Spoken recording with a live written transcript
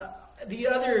The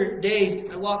other day,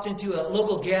 I walked into a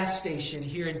local gas station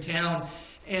here in town,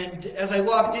 and as I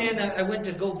walked in, I went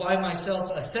to go buy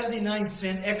myself a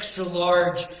 79-cent extra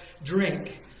large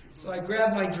drink. So I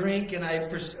grabbed my drink and I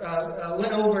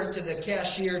went over to the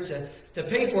cashier to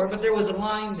pay for it, but there was a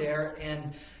line there,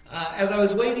 and as I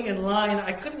was waiting in line,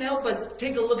 I couldn't help but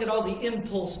take a look at all the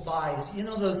impulse buys. You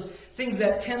know, those things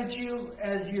that tempt you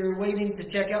as you're waiting to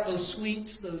check out, those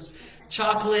sweets, those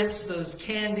chocolates, those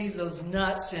candies, those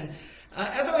nuts. And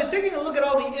as I was taking a look at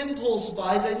all the impulse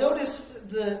buys, I noticed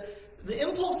the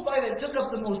impulse buy that took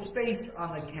up the most space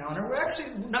on the counter were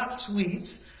actually not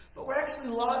sweets, but were actually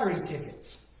lottery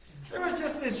tickets. There was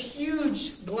just this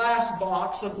huge glass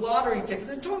box of lottery tickets.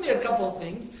 It told me a couple of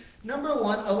things. Number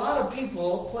one, a lot of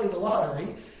people play the lottery,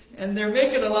 and they're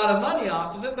making a lot of money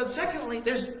off of it. But secondly,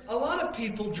 there's a lot of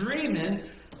people dreaming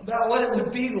about what it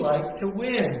would be like to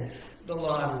win the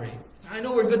lottery. I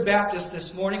know we're good Baptists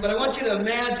this morning, but I want you to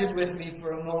imagine with me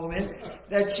for a moment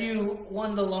that you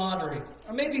won the lottery.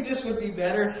 Or maybe this would be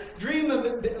better. Dream of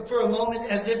it for a moment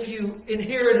as if you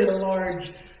inherited a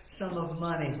large sum of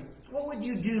money. What would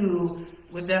you do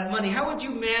with that money? How would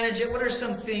you manage it? What are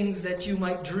some things that you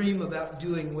might dream about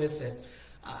doing with it?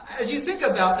 As you think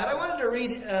about that, I wanted to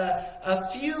read a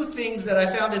few things that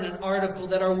I found in an article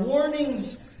that are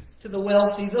warnings to the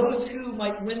wealthy, those who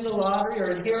might win the lottery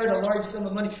or inherit a large sum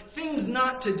of money, things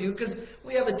not to do, because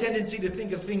we have a tendency to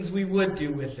think of things we would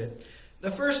do with it. The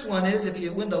first one is, if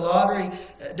you win the lottery,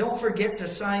 don't forget to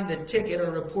sign the ticket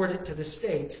or report it to the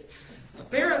state.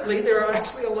 Apparently, there are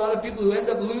actually a lot of people who end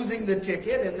up losing the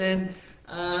ticket, and then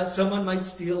someone might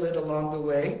steal it along the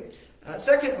way.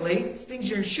 Secondly, things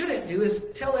you shouldn't do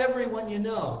is tell everyone you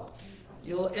know.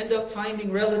 You'll end up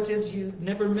finding relatives you've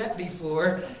never met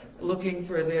before looking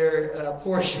for their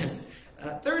portion.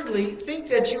 Thirdly, think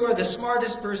that you are the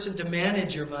smartest person to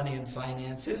manage your money and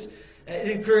finances. It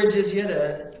encourages you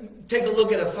to take a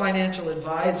look at a financial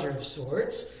advisor of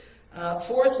sorts.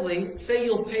 Fourthly, say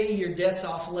you'll pay your debts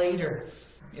off later.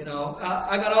 You know,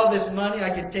 I got all this money, I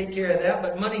can take care of that,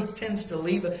 but money tends to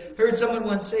leave. I heard someone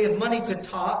once say, if money could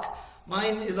talk,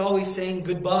 mine is always saying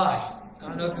goodbye. I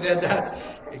don't know if you've had that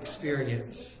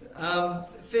experience.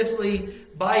 Fifthly,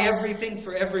 buy everything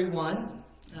for everyone.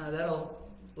 That'll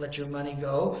let your money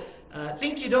go.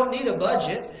 Think you don't need a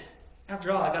budget.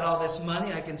 After all, I got all this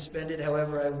money, I can spend it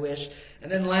however I wish.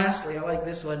 And then lastly, I like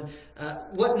this one.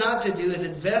 What not to do is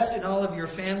invest in all of your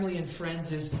family and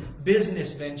friends'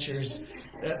 business ventures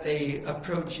that they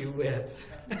approach you with.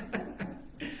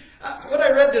 What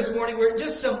I read this morning were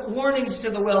just some warnings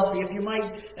to the wealthy. If you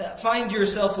might find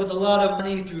yourself with a lot of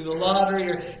money through the lottery,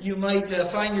 or you might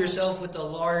find yourself with a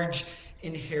large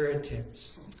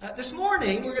inheritance. This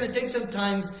morning, we're going to take some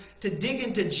time to dig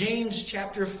into James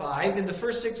chapter 5 in the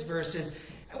first 6 verses.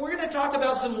 And we're going to talk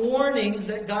about some warnings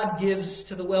that God gives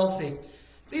to the wealthy.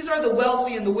 These are the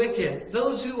wealthy and the wicked,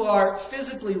 those who are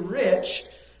physically rich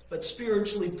but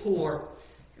spiritually poor.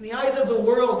 In the eyes of the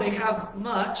world, they have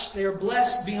much. They are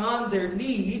blessed beyond their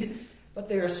need, but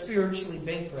they are spiritually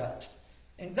bankrupt.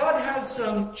 And God has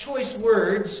some choice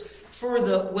words for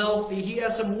the wealthy. He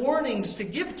has some warnings to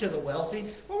give to the wealthy.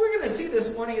 What we're going to see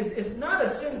this morning is it's not a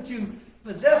sin to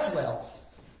possess wealth,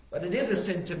 but it is a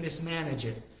sin to mismanage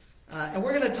it. And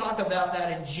we're going to talk about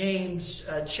that in James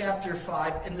chapter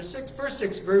 5 in the first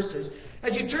 6 verses.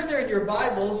 As you turn there in your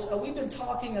Bibles, we've been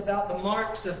talking about the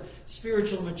marks of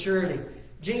spiritual maturity.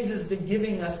 James has been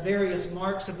giving us various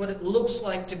marks of what it looks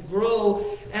like to grow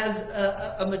as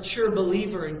a mature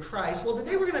believer in Christ. Well,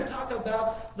 today we're going to talk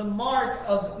about the mark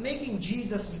of making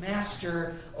Jesus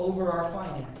master over our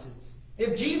finances.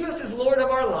 If Jesus is Lord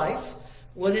of our life,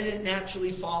 wouldn't it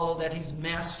naturally follow that He's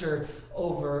master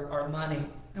over our money?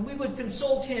 And we would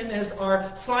consult Him as our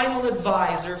final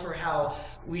advisor for how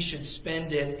we should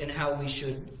spend it and how we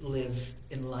should live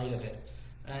in light of it.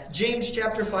 James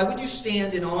chapter 5, would you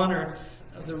stand in honor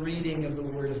of the reading of the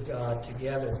Word of God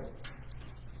together?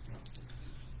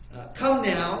 Come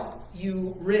now,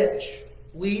 you rich,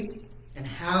 weep and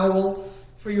howl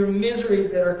for your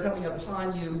miseries that are coming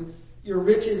upon you. Your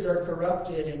riches are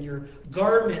corrupted and your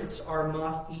garments are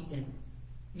moth-eaten.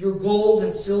 Your gold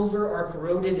and silver are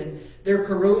corroded, and their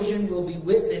corrosion will be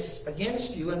witness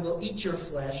against you and will eat your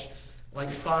flesh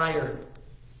like fire.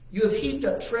 You have heaped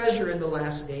up treasure in the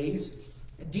last days.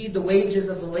 Indeed, the wages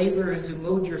of the laborers who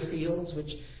mowed your fields,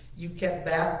 which you kept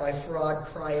back by fraud,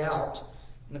 cry out.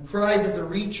 And the cries of the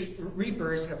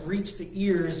reapers have reached the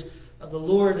ears of the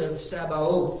Lord of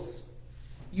Sabaoth.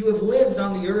 You have lived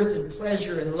on the earth in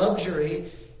pleasure and luxury,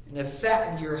 and have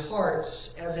fattened your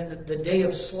hearts as in the day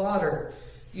of slaughter.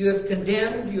 You have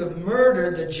condemned, you have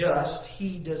murdered the just.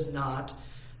 He does not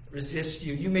resist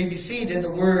you. You may be seated in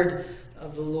the word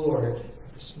of the Lord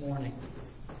this morning.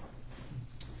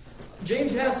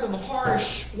 James has some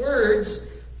harsh words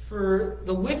for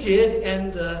the wicked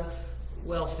and the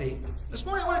wealthy. This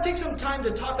morning I want to take some time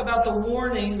to talk about the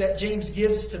warning that James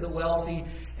gives to the wealthy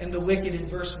and the wicked in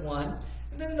verse 1.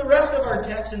 And then the rest of our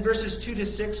text in verses 2 to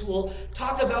 6 will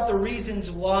talk about the reasons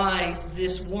why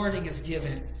this warning is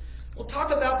given. We'll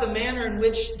talk about the manner in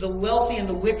which the wealthy and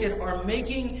the wicked are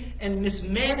making and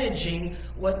mismanaging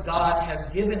what God has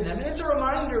given them. And it's a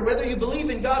reminder, whether you believe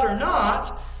in God or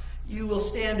not, you will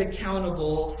stand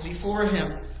accountable before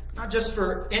Him. Not just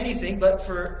for anything, but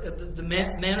for the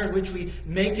manner in which we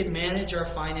make and manage our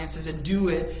finances and do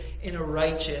it in a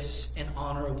righteous and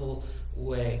honorable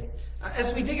way.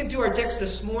 As we dig into our text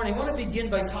this morning, I want to begin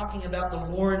by talking about the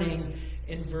warning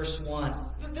in verse 1.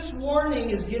 This warning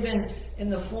is given in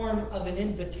the form of an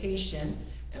invitation.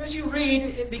 And as you read,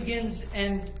 it begins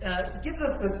and gives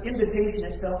us the invitation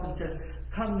itself and says,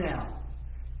 "Come now."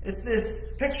 It's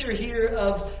this picture here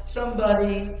of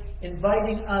somebody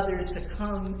inviting others to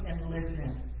come and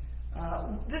listen.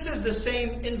 This is the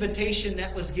same invitation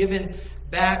that was given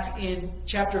back in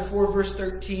chapter 4, verse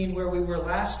 13, where we were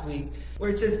last week, where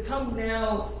it says, "Come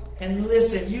now and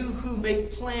listen, you who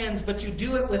make plans, but you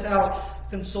do it without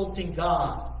consulting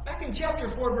God." Back in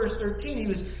chapter 4, verse 13, he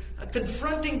was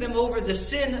confronting them over the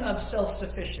sin of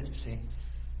self-sufficiency.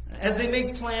 As they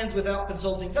make plans without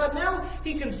consulting God. Now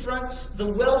he confronts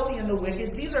the wealthy and the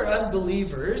wicked. These are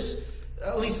unbelievers,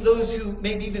 at least those who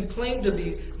maybe even claim to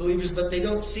be believers, but they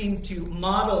don't seem to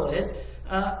model it.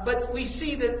 But we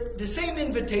see that the same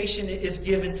invitation is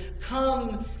given.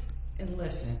 Come and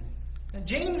listen. Now,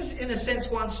 James, in a sense,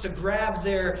 wants to grab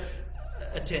their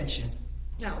attention.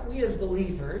 Now, we as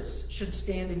believers should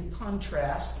stand in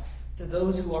contrast to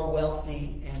those who are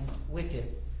wealthy and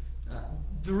wicked.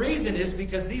 The reason is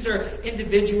because these are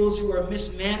individuals who are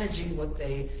mismanaging what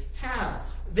they have.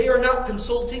 They are not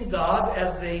consulting God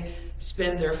as they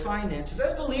spend their finances.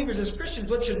 As believers, as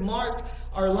Christians, what should mark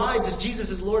our lives? If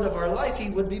Jesus is Lord of our life, He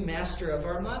would be master of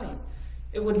our money.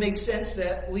 It would make sense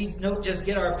that we don't just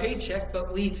get our paycheck,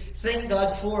 but we thank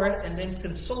God for it and then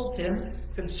consult Him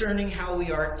concerning how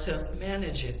we are to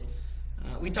manage it.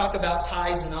 We talk about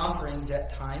tithes and offerings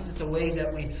at times. It's a way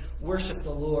that we worship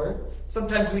the Lord.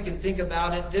 Sometimes we can think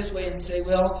about it this way and say,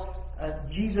 well,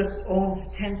 Jesus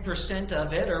owns 10%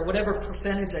 of it, or whatever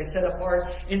percentage I set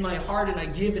apart in my heart and I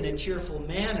give in a cheerful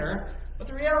manner. But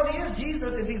the reality is,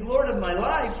 Jesus, if He's Lord of my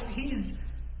life, He's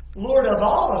Lord of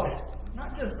all of it.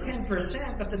 Not just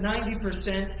 10%, but the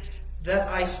 90% that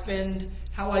I spend,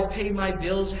 how I pay my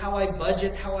bills, how I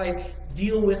budget, how I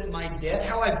deal with my debt,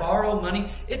 how I borrow money.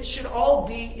 It should all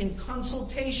be in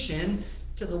consultation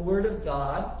to the Word of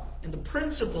God and the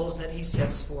principles that He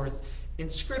sets forth in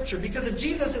Scripture. Because if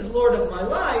Jesus is Lord of my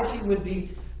life, He would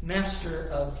be master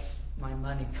of my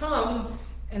money. Come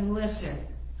and listen.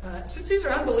 Since these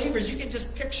are unbelievers, you can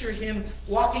just picture Him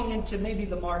walking into maybe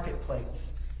the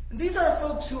marketplace. And these are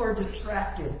folks who are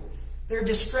distracted. They're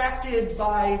distracted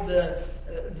by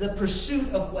the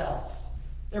pursuit of wealth.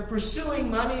 They're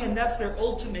pursuing money, and that's their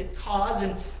ultimate cause.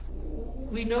 And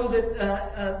we know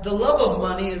that the love of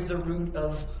money is the root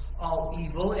of all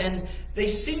evil. And they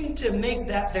seem to make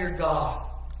that their God,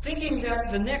 thinking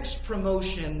that the next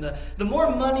promotion, the more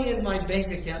money in my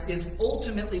bank account is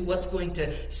ultimately what's going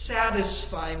to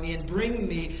satisfy me and bring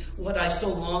me what I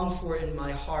so long for in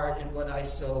my heart and what I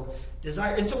so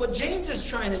desire. And so what James is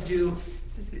trying to do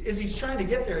is he's trying to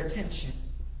get their attention.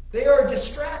 They are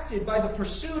distracted by the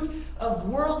pursuit of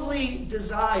worldly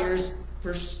desires,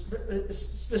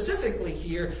 specifically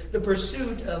here, the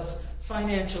pursuit of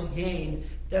financial gain,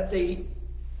 that they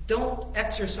don't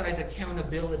exercise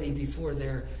accountability before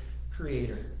their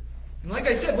Creator. And like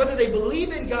I said, whether they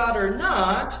believe in God or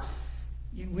not,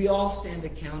 we all stand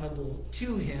accountable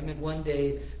to Him, and one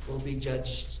day we'll be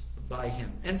judged by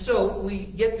Him. And so we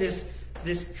get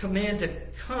this command to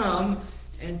come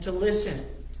and to listen.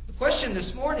 The question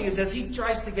this morning is, as He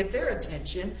tries to get their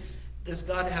attention, does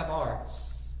God have ours?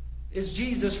 Is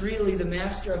Jesus really the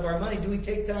master of our money? Do we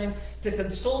take time to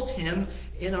consult Him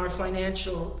in our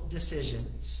financial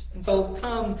decisions? And so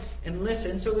come and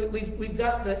listen. So we've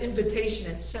got the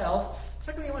invitation itself.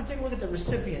 Secondly, I want to take a look at the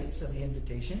recipients of the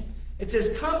invitation. It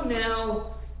says, "Come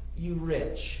now, you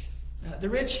rich." The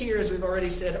rich here, as we've already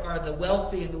said, are the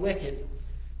wealthy and the wicked.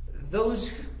 Those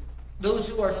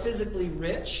who are physically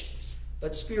rich,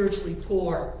 but spiritually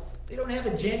poor. They don't have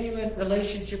a genuine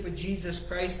relationship with Jesus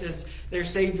Christ as their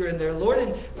Savior and their Lord.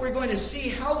 And we're going to see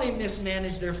how they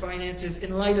mismanage their finances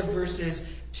in light of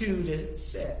verses 2 to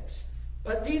 6.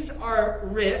 But these are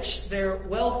rich, they're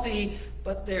wealthy,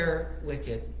 but they're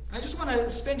wicked. I just want to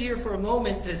spend here for a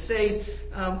moment to say,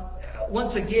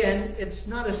 once again, it's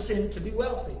not a sin to be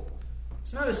wealthy.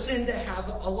 It's not a sin to have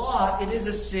a lot. It is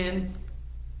a sin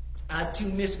to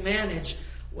mismanage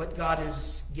what God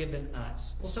has given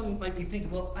us. Well, some might be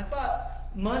thinking, well, I thought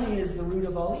money is the root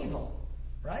of all evil,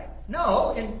 right?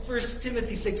 No, in 1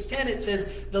 Timothy 6:10 it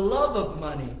says, the love of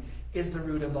money is the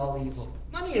root of all evil.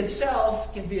 Money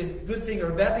itself can be a good thing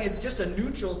or a bad thing. It's just a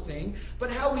neutral thing.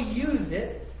 But how we use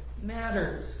it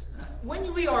matters.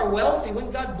 When we are wealthy,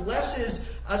 when God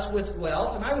blesses us with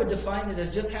wealth, and I would define it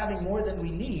as just having more than we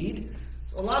need.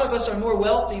 So a lot of us are more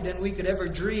wealthy than we could ever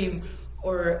dream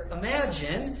or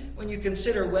imagine. When you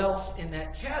consider wealth in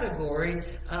that category,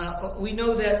 we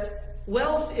know that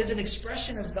wealth is an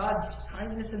expression of God's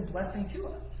kindness and blessing to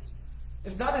us.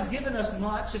 If God has given us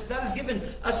much, if God has given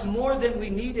us more than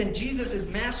we need, and Jesus is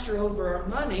master over our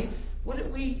money,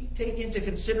 wouldn't we take into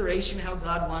consideration how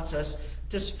God wants us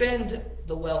to spend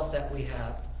the wealth that we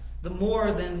have, the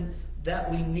more than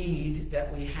that we need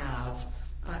that we have?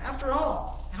 After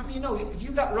all, how many know, if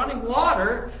you've got running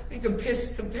water, in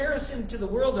comparison to the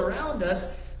world around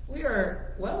us, we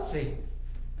are wealthy.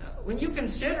 When you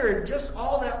consider just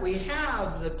all that we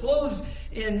have, the clothes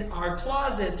in our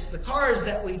closets, the cars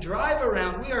that we drive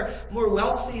around, we are more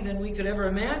wealthy than we could ever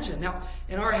imagine. Now,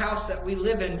 in our house that we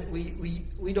live in,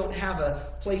 we don't have a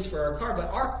place for our car,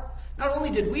 but not only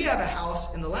did we have a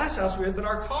house in the last house we were in, but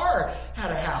our car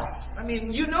had a house. I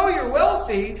mean, you know you're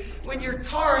wealthy when your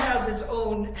car has its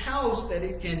own house, that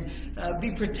it can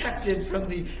be protected from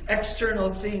the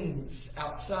external things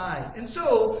outside. And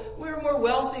so we're more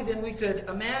wealthy than we could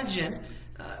imagine.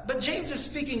 But James is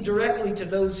speaking directly to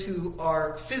those who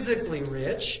are physically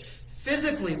rich,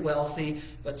 physically wealthy,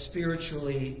 but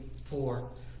spiritually poor.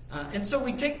 And so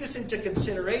we take this into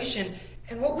consideration.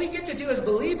 And what we get to do as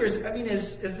believers,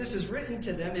 as this is written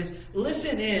to them, is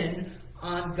listen in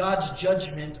on God's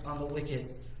judgment on the wicked,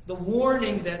 the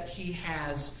warning that he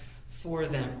has for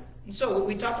them. And so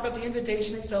we talked about the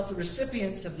invitation itself, the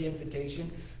recipients of the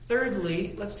invitation.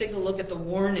 Thirdly, let's take a look at the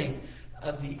warning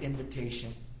of the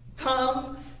invitation.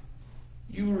 Come,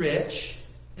 you rich.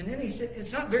 And then he said,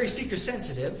 it's not very seeker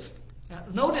sensitive.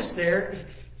 Notice there,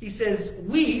 he says,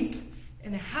 weep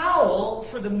and howl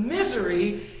for the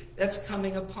misery that's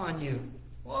coming upon you.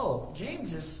 Whoa,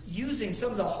 James is using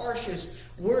some of the harshest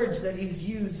words that he's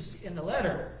used in the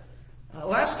letter.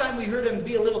 Last time we heard him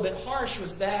be a little bit harsh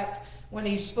was back when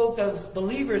he spoke of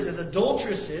believers as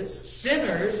adulteresses,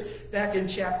 sinners, back in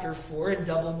chapter 4, and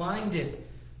double-minded.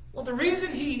 Well, the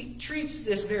reason he treats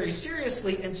this very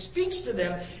seriously and speaks to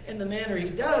them in the manner he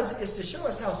does is to show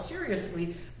us how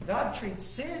seriously God treats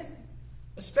sin,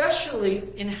 especially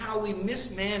in how we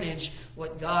mismanage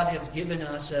what God has given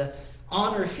us to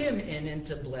honor him in and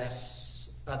to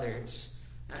bless others.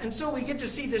 And so we get to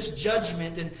see this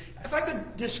judgment. And if I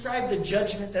could describe the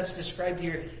judgment that's described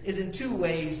here, is in two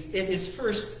ways. It is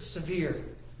first severe.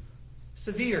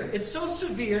 Severe. It's so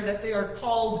severe that they are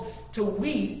called to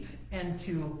weep and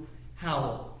to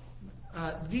howl.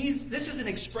 This is an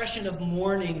expression of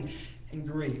mourning and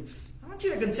grief. I want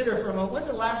you to consider for a moment, when's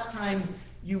the last time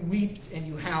you wept and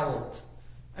you howled?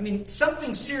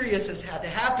 Something serious has had to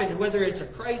happen, whether it's a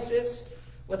crisis,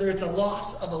 whether it's a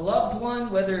loss of a loved one,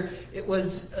 whether it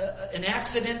was an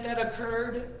accident that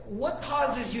occurred. What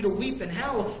causes you to weep and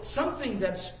howl? Something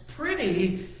that's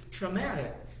pretty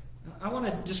traumatic. I want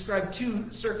to describe two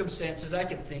circumstances I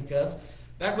can think of.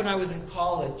 Back when I was in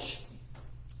college,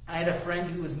 I had a friend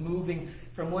who was moving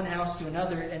from one house to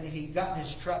another, and he got in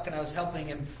his truck, and I was helping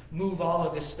him move all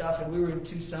of his stuff, and we were in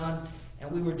Tucson,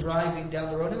 and we were driving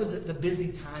down the road. It was the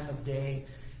busy time of day.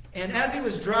 And as he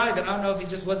was driving, I don't know if he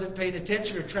just wasn't paying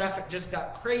attention or traffic just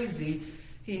got crazy,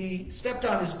 he stepped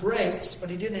on his brakes, but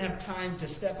he didn't have time to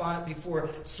step on it before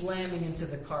slamming into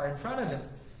the car in front of him.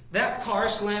 That car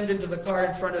slammed into the car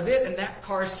in front of it, and that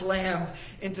car slammed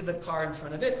into the car in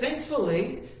front of it.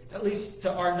 Thankfully, at least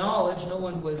to our knowledge, no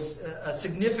one was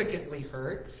significantly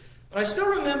hurt. But I still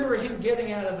remember him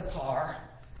getting out of the car,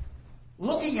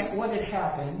 looking at what had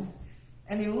happened,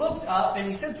 and he looked up, and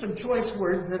he said some choice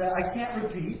words that I can't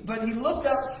repeat, but he looked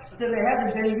up to the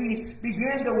heavens, and he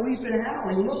began to weep and howl.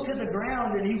 He looked to the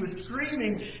ground, and he was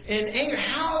screaming in anger.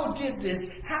 How did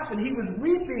this happen? He was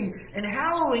weeping and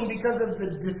howling because of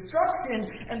the destruction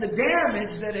and the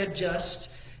damage that had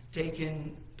just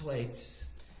taken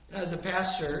place. As a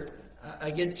pastor,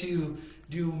 I get to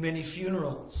do many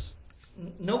funerals.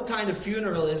 No kind of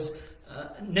funeral is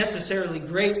necessarily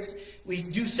great. We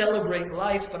do celebrate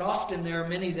life, but often there are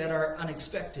many that are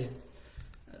unexpected.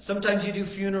 Sometimes you do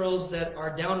funerals that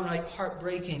are downright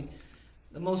heartbreaking.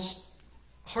 The most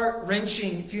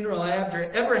heart-wrenching funeral I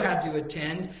ever had to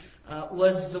attend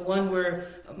was the one where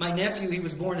my nephew, he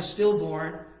was born a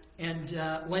stillborn, and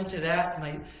went to that.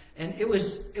 And it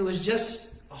was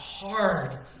just a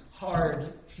hard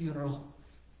funeral.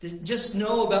 To just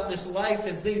know about this life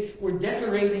as they were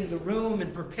decorating the room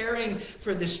and preparing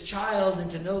for this child, and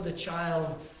to know the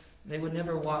child, they would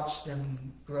never watch them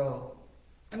grow.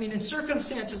 I mean, in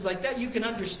circumstances like that, you can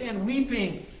understand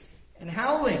weeping and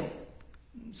howling.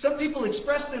 Some people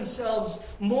express themselves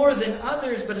more than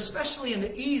others, but especially in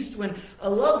the East, when a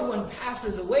loved one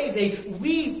passes away, they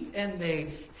weep and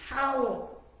they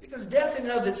howl. Because death in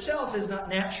and of itself is not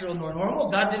natural nor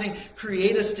normal. God didn't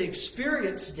create us to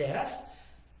experience death,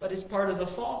 but it's part of the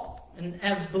fall. And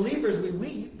as believers, we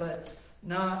weep, but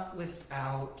not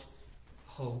without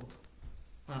hope.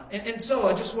 And so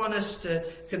I just want us to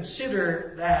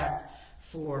consider that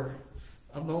for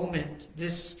a moment,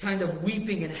 this kind of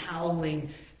weeping and howling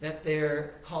that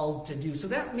they're called to do. So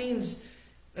that means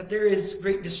that there is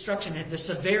great destruction, and the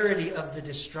severity of the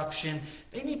destruction.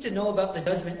 They need to know about the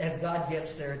judgment as God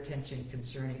gets their attention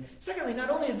concerning. Secondly, not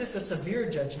only is this a severe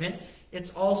judgment,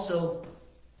 it's also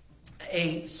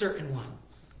a certain one.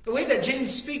 The way that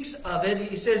James speaks of it,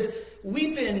 he says,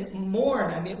 weep and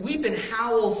mourn. Weep and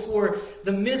howl for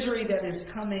the misery that is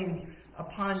coming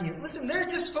upon you. Listen, they're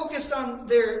just focused on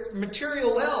their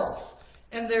material wealth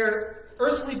and their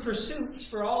earthly pursuits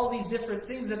for all these different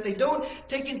things, that they don't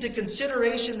take into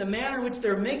consideration the manner in which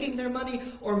they're making their money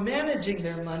or managing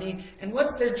their money. And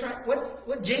what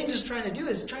James is trying to do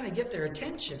is trying to get their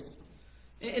attention.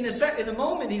 In a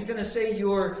moment, he's going to say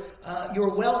your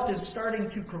wealth is starting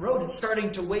to corrode. It's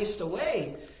starting to waste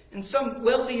away. And some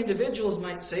wealthy individuals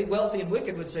might say, wealthy and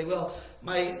wicked would say, well,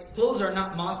 my clothes are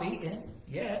not moth-eaten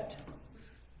yet.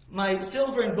 My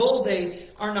silver and gold, they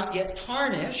are not yet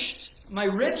tarnished. My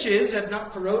riches have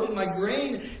not corroded. My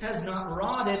grain has not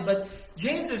rotted. But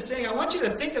James is saying, I want you to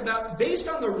think about, based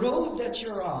on the road that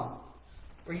you're on,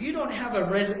 where you don't have a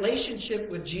relationship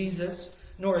with Jesus,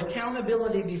 nor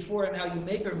accountability before it, how you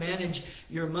make or manage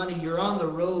your money, you're on the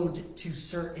road to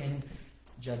certain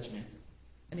judgment.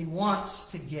 And he wants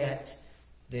to get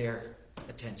their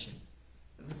attention.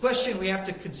 The question we have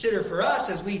to consider for us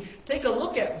as we take a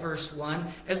look at verse 1,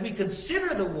 as we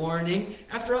consider the warning,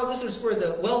 after all this is for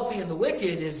the wealthy and the wicked,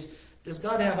 is, does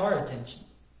God have our attention?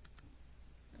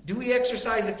 Do we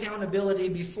exercise accountability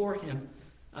before him?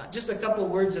 Just a couple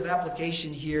words of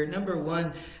application here. Number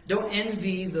one, don't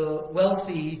envy the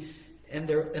wealthy and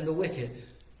the wicked.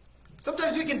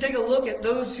 Sometimes we can take a look at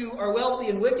those who are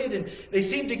wealthy and wicked, and they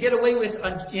seem to get away with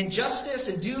injustice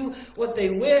and do what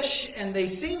they wish, and they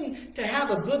seem to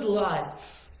have a good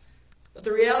life. But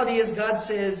the reality is, God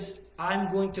says,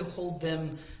 I'm going to hold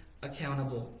them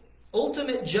accountable.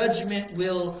 Ultimate judgment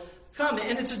will come,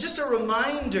 and it's just a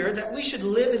reminder that we should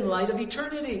live in light of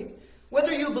eternity.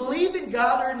 Whether you believe in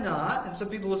God or not, and some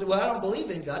people will say, well, I don't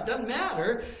believe in God. Doesn't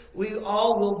matter. We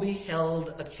all will be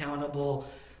held accountable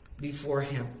before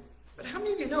him. But how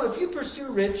many of you know, if you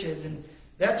pursue riches and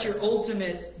that's your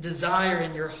ultimate desire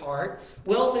in your heart,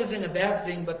 wealth isn't a bad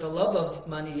thing, but the love of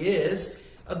money is.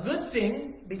 A good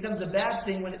thing becomes a bad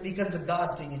thing when it becomes a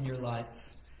God thing in your life.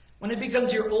 When it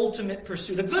becomes your ultimate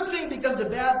pursuit. A good thing becomes a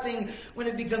bad thing when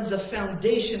it becomes a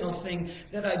foundational thing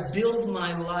that I build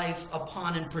my life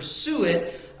upon and pursue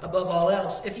it above all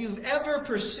else. If you've ever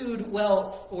pursued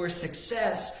wealth or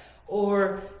success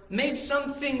or made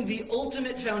something the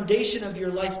ultimate foundation of your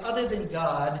life other than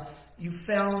God, you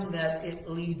found that it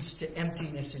leads to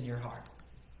emptiness in your heart.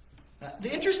 The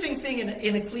interesting thing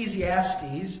in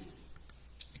Ecclesiastes,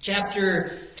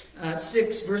 chapter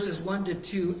 6, verses 1 to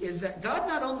 2, is that God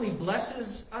not only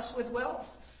blesses us with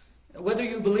wealth, whether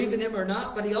you believe in him or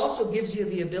not, but he also gives you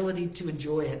the ability to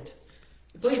enjoy it.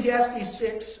 Ecclesiastes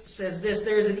 6 says this,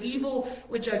 there is an evil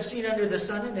which I've seen under the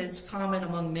sun, and it's common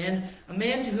among men, a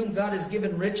man to whom God has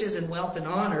given riches and wealth and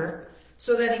honor,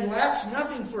 so that he lacks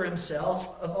nothing for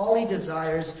himself of all he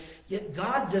desires, yet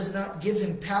God does not give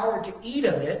him power to eat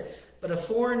of it, but a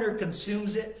foreigner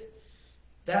consumes it.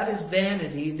 That is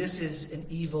vanity. This is an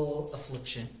evil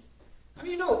affliction. I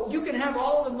mean, you can have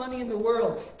all the money in the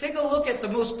world. Take a look at the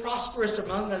most prosperous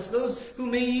among us, those who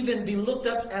may even be looked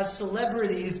up as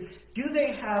celebrities. Do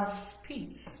they have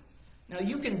peace? Now,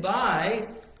 you can buy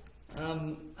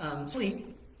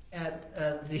sleep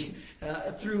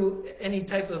through any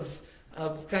type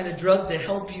of kind of drug to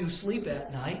help you sleep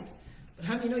at night. But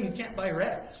how many know you can't buy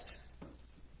rest?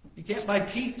 You can't buy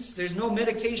peace. There's no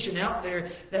medication out there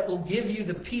that will give you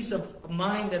the peace of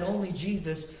mind that only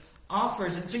Jesus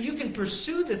offers. And so you can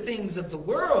pursue the things of the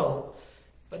world,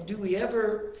 but do we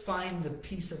ever find the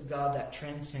peace of God that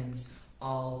transcends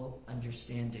all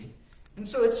understanding? And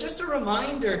so it's just a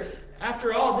reminder,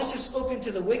 after all, this is spoken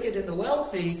to the wicked and the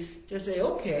wealthy, to say,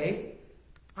 okay,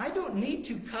 I don't need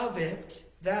to covet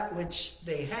that which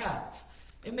they have.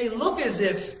 It may look as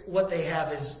if what they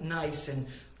have is nice and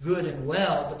good and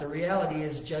well, but the reality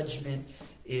is judgment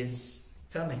is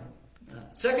coming.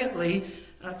 Secondly,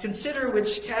 consider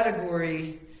which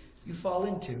category you fall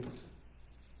into.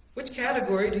 Which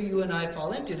category do you and I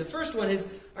fall into? The first one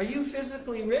is, are you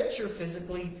physically rich or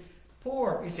physically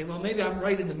poor? You say, well, maybe I'm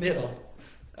right in the middle.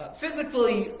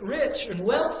 Physically rich and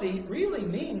wealthy really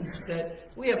means that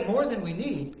we have more than we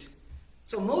need.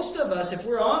 So most of us, if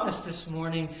we're honest this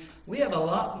morning, we have a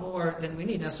lot more than we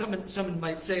need. Now, someone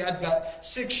might say, I've got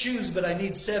 6 shoes, but I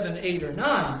need 7, 8, or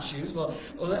 9 shoes. Well,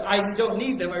 I don't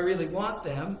need them. I really want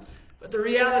them. But the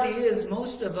reality is,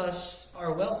 most of us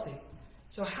are wealthy.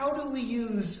 So how do we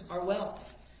use our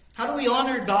wealth? How do we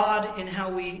honor God in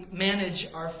how we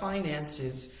manage our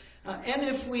finances? And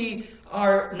if we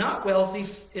are not wealthy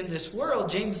in this world,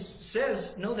 James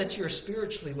says, know that you're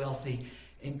spiritually wealthy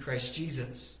in Christ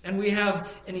Jesus. And we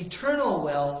have an eternal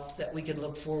wealth that we can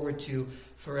look forward to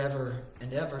forever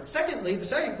and ever. Secondly, the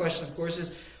second question, of course,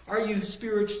 is, are you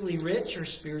spiritually rich or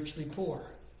spiritually poor?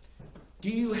 Do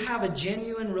you have a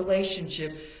genuine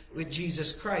relationship with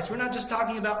Jesus Christ? We're not just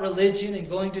talking about religion and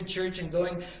going to church and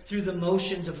going through the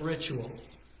motions of ritual.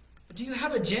 Do you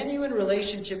have a genuine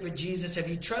relationship with Jesus? Have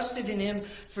you trusted in Him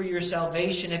for your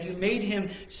salvation? Have you made Him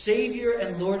Savior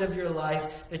and Lord of your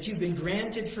life, that you've been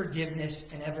granted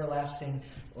forgiveness and everlasting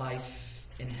life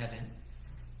in heaven?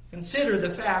 Consider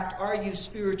the fact, are you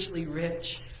spiritually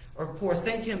rich or poor?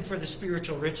 Thank Him for the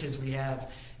spiritual riches we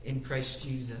have in Christ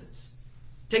Jesus.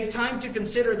 Take time to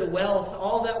consider the wealth,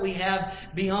 all that we have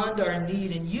beyond our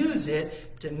need, and use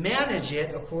it to manage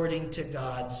it according to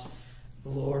God's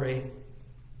glory.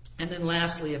 And then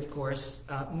lastly, of course,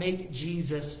 make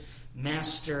Jesus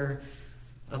master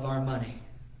of our money.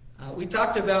 We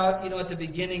talked about, at the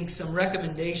beginning, some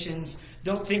recommendations.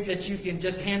 Don't think that you can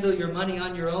just handle your money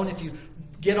on your own if you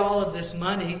get all of this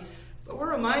money. But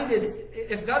we're reminded,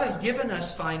 if God has given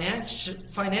us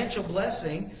financial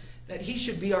blessing, that He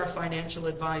should be our financial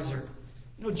advisor.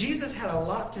 Jesus had a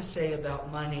lot to say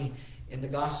about money in the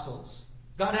Gospels.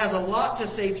 God has a lot to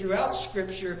say throughout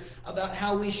Scripture about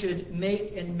how we should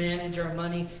make and manage our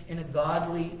money in a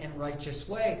godly and righteous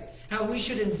way. How we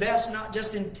should invest not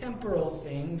just in temporal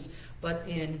things, but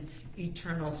in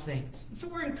eternal things. And so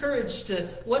we're encouraged to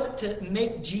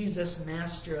make Jesus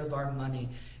master of our money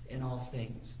in all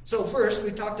things. So first,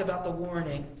 we talked about the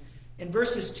warning. In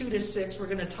verses 2 to 6, we're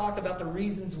going to talk about the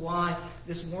reasons why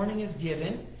this warning is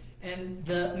given, and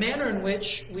the manner in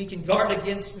which we can guard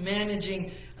against managing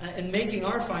and making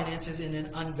our finances in an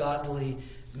ungodly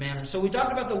manner. So we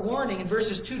talked about the warning in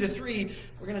verses 2 to 3.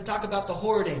 We're going to talk about the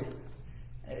hoarding.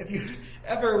 If you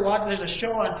ever watch, there's a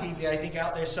show on TV, I think,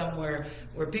 out there somewhere,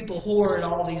 where people hoard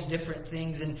all these different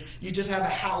things, and you just have a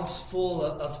house full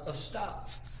of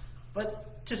stuff.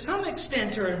 But to some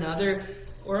extent or another,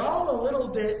 we're all a little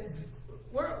bit,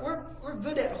 we're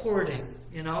good at hoarding,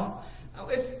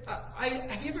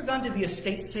 Have you ever gone to the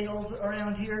estate sales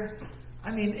around here? I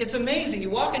mean, it's amazing.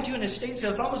 You walk into an estate sale,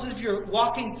 it's almost as if you're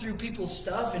walking through people's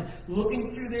stuff and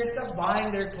looking through their stuff,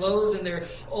 buying their clothes and their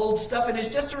old stuff. And it's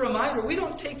just a reminder, we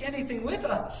don't take anything with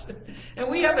us. And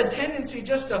we have a tendency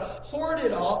just to hoard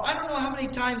it all. I don't know how many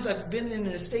times I've been in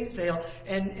an estate sale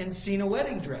and seen a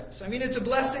wedding dress. I mean, it's a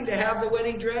blessing to have the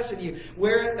wedding dress and you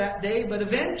wear it that day, but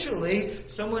eventually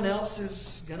someone else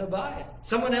is going to buy it.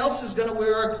 Someone else is going to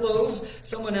wear our clothes.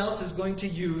 Someone else is going to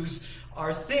use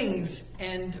our things,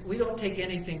 and we don't take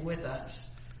anything with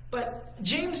us. But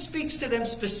James speaks to them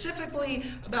specifically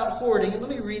about hoarding. And let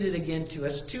me read it again to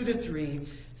us. 2 to 3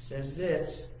 says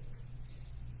this.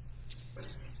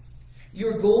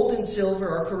 Your gold and silver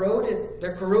are corroded.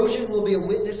 Their corrosion will be a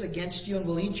witness against you and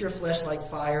will eat your flesh like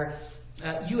fire.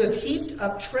 You have heaped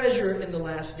up treasure in the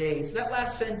last days. That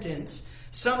last sentence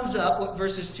sums up what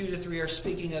verses 2 to 3 are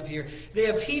speaking of here. They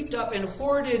have heaped up and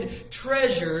hoarded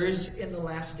treasures in the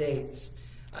last days.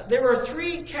 There are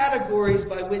 3 categories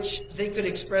by which they could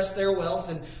express their wealth,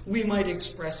 and we might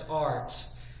express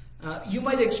ours. You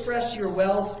might express your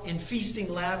wealth in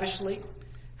feasting lavishly,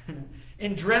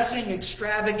 in dressing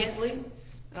extravagantly,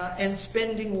 and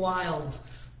spending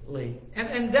wildly.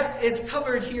 And that is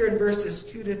covered here in verses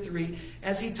 2 to 3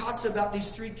 as he talks about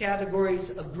these 3 categories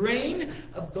of grain,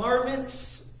 of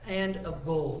garments, and of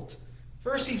gold.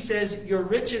 First he says, your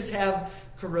riches have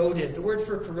corroded. The word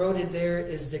for corroded there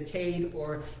is decayed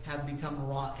or have become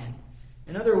rotten.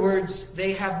 In other words,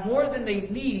 they have more than they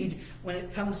need when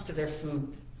it comes to their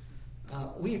food.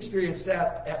 We experienced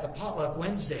that at the potluck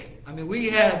Wednesday. I mean, we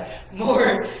had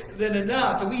more than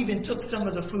enough. And we even took some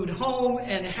of the food home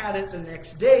and had it the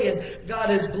next day. And God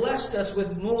has blessed us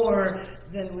with more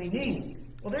than we need.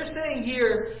 Well, they're saying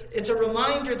here, it's a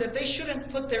reminder that they shouldn't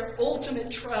put their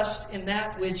ultimate trust in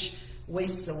that which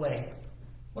wastes away.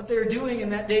 What they're doing in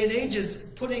that day and age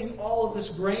is putting all of this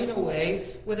grain away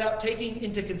without taking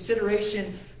into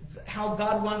consideration how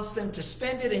God wants them to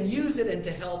spend it and use it and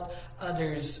to help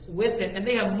others with it. And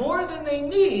they have more than they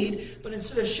need, but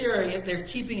instead of sharing it, they're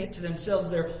keeping it to themselves.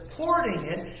 They're hoarding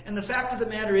it. And the fact of the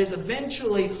matter is,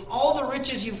 eventually, all the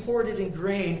riches you've hoarded in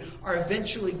grain are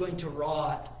eventually going to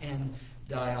rot and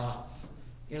die off.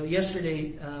 You know,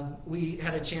 yesterday we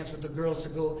had a chance with the girls to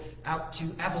go out to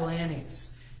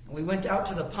Abelantes. And we went out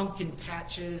to the pumpkin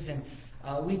patches, and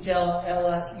we tell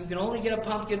Ella, you can only get a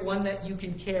pumpkin, one that you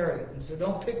can carry. And so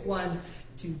don't pick one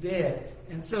too big.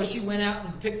 And so she went out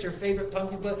and picked her favorite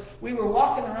pumpkin. But we were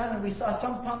walking around and we saw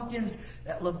some pumpkins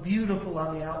that look beautiful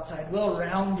on the outside,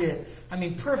 well-rounded. I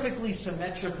mean, perfectly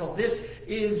symmetrical. This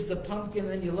is the pumpkin.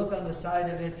 Then you look on the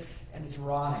side of it and it's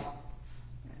rotting.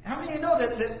 How many of you know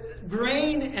that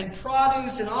grain and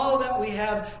produce and all that we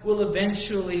have will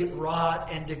eventually rot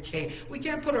and decay? We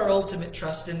can't put our ultimate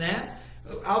trust in that.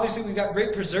 Obviously, we've got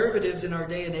great preservatives in our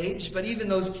day and age, but even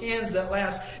those cans that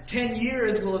last 10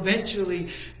 years will eventually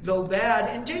go bad.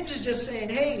 And James is just saying,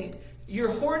 hey,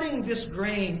 you're hoarding this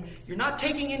grain. You're not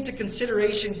taking into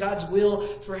consideration God's will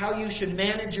for how you should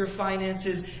manage your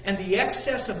finances and the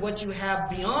excess of what you have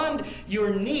beyond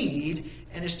your need,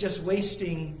 and it's just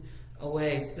wasting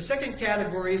away. The second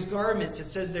category is garments. It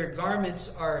says their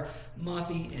garments are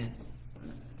moth-eaten.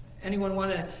 Anyone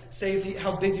want to say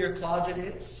how big your closet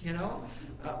is? You know,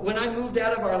 when I moved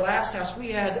out of our last house, we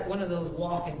had one of those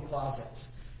walk-in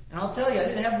closets. And I'll tell you, I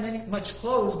didn't have much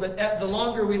clothes, but the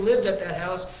longer we lived at that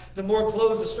house, the more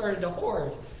clothes I started to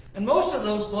hoard. And most of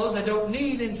those clothes I don't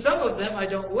need, and some of them I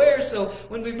don't wear. So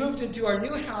when we moved into our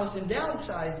new house and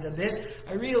downsized a bit,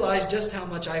 I realized just how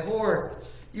much I hoard.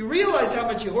 You realize how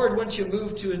much you hoard once you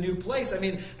move to a new place. I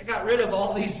mean, I got rid of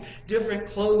all these different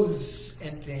clothes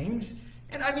and things.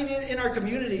 And I mean, in our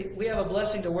community, we have a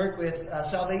blessing to work with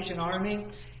Salvation Army,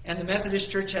 and the Methodist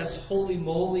Church has Holy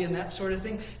Moly and that sort of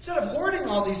thing. Instead of hoarding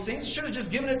all these things, you should have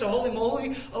just given it to Holy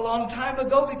Moly a long time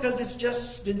ago because it's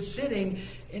just been sitting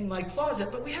in my closet.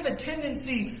 But we have a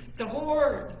tendency to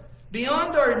hoard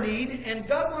beyond our need, and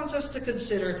God wants us to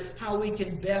consider how we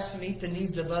can best meet the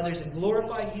needs of others and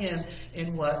glorify Him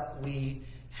in what we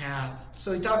have.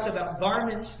 So he talks about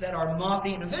garments that are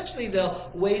moth-eaten. Eventually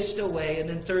they'll waste away. And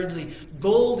then thirdly,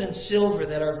 gold and silver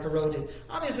that are corroded.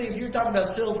 Obviously, if you're talking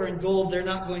about silver and gold, they're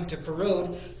not going to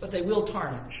corrode, but they will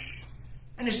tarnish.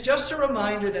 And it's just a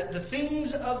reminder that the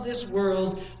things of this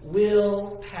world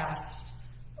will pass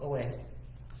away.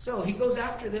 So he goes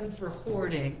after them for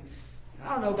hoarding.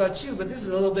 I don't know about you, but this is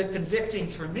a little bit convicting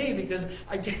for me because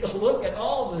I take a look at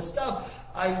all the stuff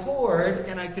I hoard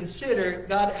and I consider,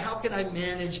 God, how can I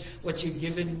manage what you've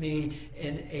given me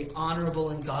in an honorable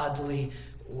and godly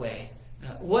way?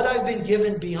 What I've been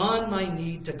given beyond my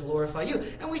need to glorify you.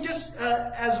 And we just,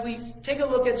 as we take a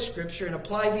look at Scripture and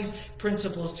apply these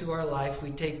principles to our life,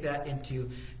 we take that into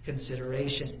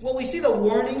consideration. Well, we see the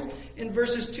warning in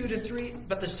verses 2 to 3,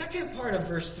 but the second part of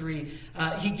verse 3,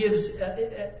 he gives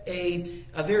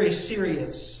a very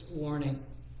serious warning.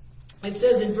 It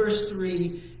says in verse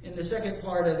 3, in the second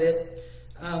part of it,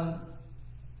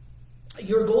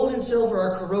 your gold and silver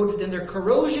are corroded, and their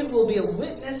corrosion will be a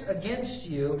witness against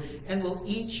you and will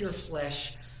eat your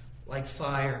flesh like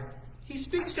fire. He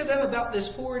speaks to them about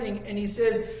this hoarding, and he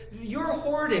says, you're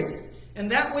hoarding, and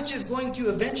that which is going to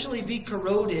eventually be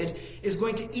corroded is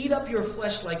going to eat up your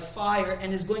flesh like fire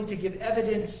and is going to give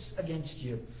evidence against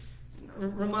you.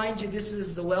 Remind you, this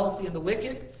is the wealthy and the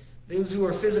wicked, those who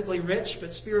are physically rich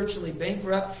but spiritually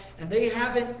bankrupt, and they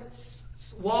haven't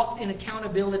walked in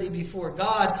accountability before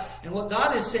God. And what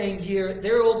God is saying here,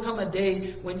 there will come a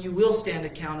day when you will stand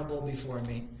accountable before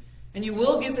me. And you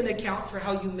will give an account for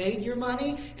how you made your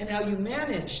money and how you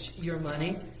managed your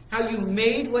money, how you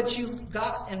made what you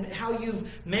got and how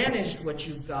you've managed what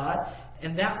you've got.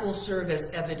 And that will serve as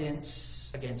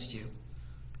evidence against you.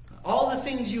 All the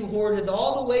things you hoarded,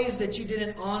 all the ways that you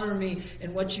didn't honor me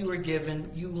in what you were given,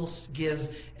 you will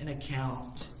give an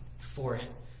account for it.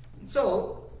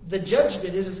 So the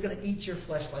judgment is it's going to eat your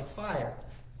flesh like fire.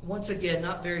 Once again,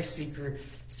 not very seeker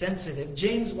sensitive.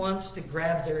 James wants to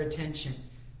grab their attention.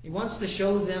 He wants to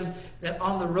show them that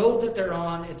on the road that they're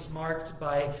on, it's marked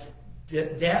by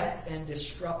death and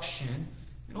destruction.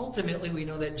 And ultimately, we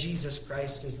know that Jesus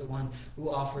Christ is the one who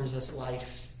offers us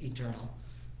life eternal.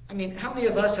 I mean, how many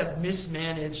of us have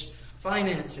mismanaged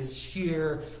finances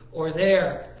here or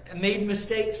there, and made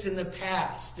mistakes in the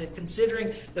past,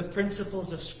 considering the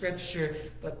principles of Scripture.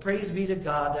 But praise be to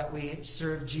God that we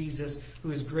serve Jesus,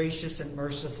 who is gracious and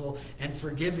merciful and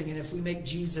forgiving. And if we make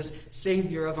Jesus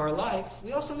Savior of our life,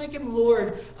 we also make Him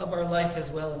Lord of our life as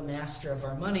well, and Master of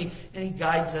our money. And He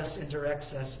guides us and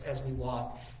directs us as we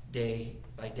walk day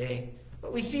by day.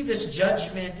 But we see this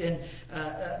judgment and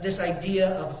this idea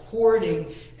of hoarding,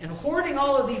 and hoarding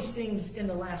all of these things in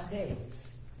the last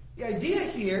days. The idea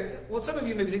here, well, some of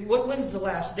you may be thinking, when's the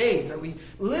last days? Are we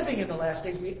living in the last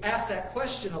days? We ask that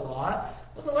question a lot.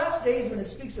 Well, the last days, when it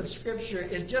speaks of Scripture,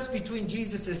 is just between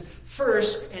Jesus'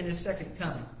 first and His second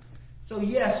coming. So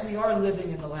yes, we are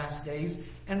living in the last days,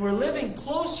 and we're living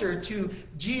closer to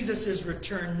Jesus'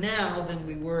 return now than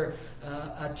we were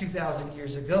 2,000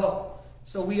 years ago.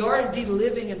 So we are indeed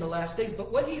living in the last days.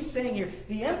 But what he's saying here,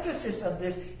 the emphasis of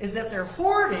this is that they're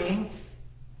hoarding,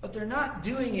 but they're not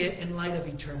doing it in light of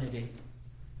eternity.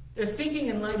 They're thinking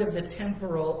in light of the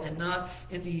temporal and not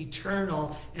in the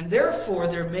eternal, and therefore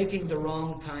they're making the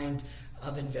wrong kind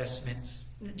of investments.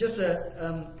 Just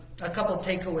a couple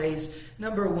takeaways.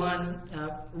 Number one,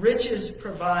 riches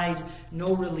provide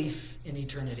no relief in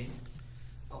eternity.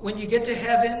 When you get to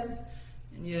heaven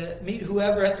and you meet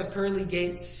whoever at the pearly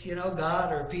gates,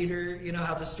 God or Peter,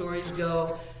 how the stories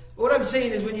go. What I'm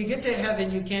saying is, when you get to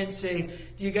heaven, you can't say,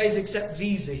 do you guys accept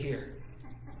Visa here?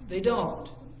 They don't.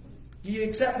 Do you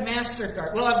accept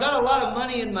MasterCard? Well, I've got a lot of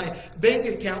money in my bank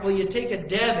account. Will you take a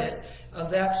debit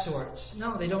of that sort?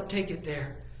 No, they don't take it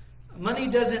there. Money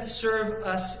doesn't serve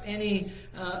us any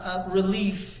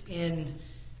relief in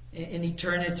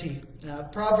eternity.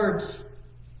 Proverbs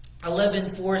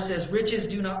 11:4 says, riches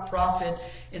do not profit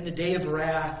in the day of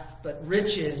wrath, but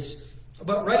righteousness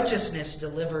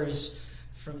delivers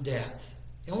from death.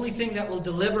 The only thing that will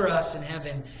deliver us in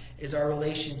heaven is our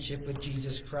relationship with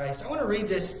Jesus Christ. I want to read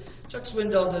this. Chuck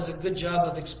Swindoll does a good job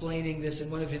of explaining this in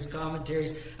one of his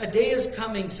commentaries. A day is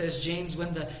coming, says James,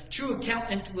 when the true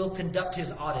accountant will conduct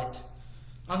his audit.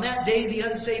 On that day, the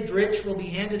unsaved rich will be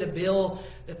handed a bill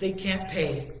that they can't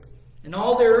pay, and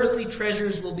all their earthly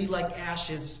treasures will be like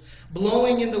ashes,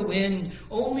 blowing in the wind.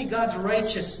 Only God's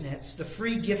righteousness, the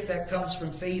free gift that comes from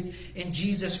faith in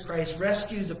Jesus Christ,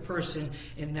 rescues a person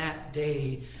in that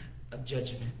day of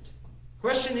judgment.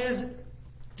 Question is,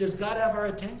 does God have our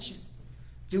attention?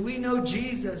 Do we know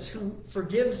Jesus, who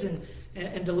forgives and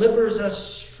delivers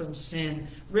us from sin?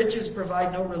 Riches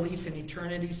provide no relief in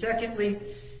eternity. Secondly,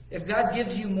 if God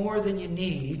gives you more than you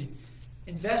need,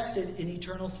 invest it in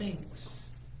eternal things.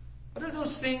 What are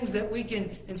those things that we can,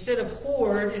 instead of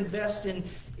hoard, invest in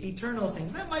eternal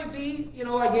things? That might be,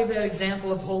 I gave that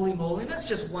example of Holy Moly. That's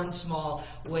just one small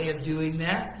way of doing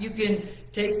that. You can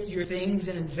take your things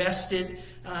and invest it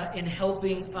in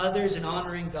helping others and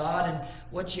honoring God and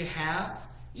what you have.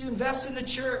 You invest in the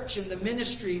church and the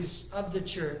ministries of the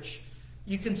church.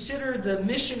 You consider the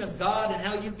mission of God and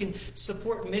how you can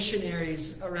support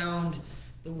missionaries around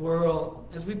the world.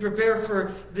 As we prepare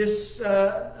for this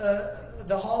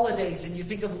the holidays, and you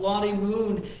think of Lottie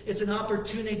Moon, it's an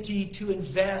opportunity to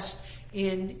invest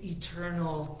in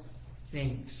eternal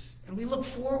things. And we look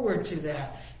forward to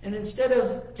that. And instead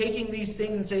of taking these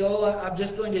things and say, I'm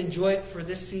just going to enjoy it for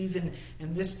this season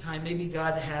and this time, maybe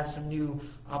God has some new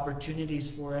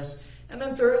opportunities for us. And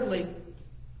then thirdly,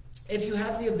 if you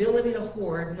have the ability to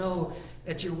hoard, know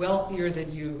that you're wealthier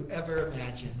than you ever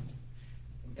imagined.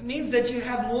 It means that you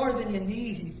have more than you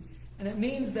need. And it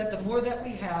means that the more that we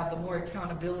have, the more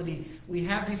accountability we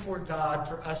have before God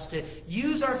for us to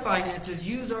use our finances,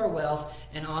 use our wealth,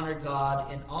 and honor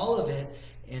God in all of it,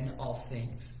 in all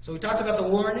things. So we talked about the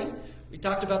warning. We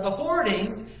talked about the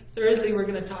hoarding. Thirdly, we're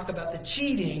going to talk about the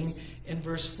cheating in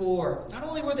verse 4. Not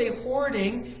only were they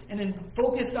hoarding and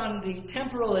focused on the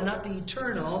temporal and not the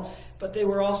eternal, but they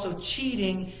were also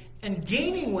cheating and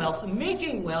gaining wealth,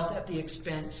 making wealth at the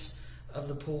expense of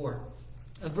the poor.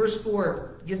 Verse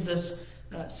 4 gives us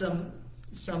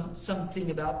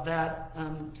something about that.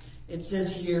 It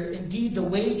says here, indeed, the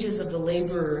wages of the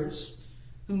laborers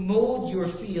who mowed your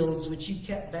fields, which you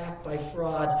kept back by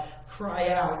fraud, cry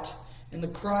out, and the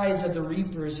cries of the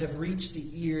reapers have reached the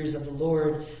ears of the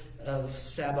Lord of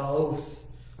Sabaoth.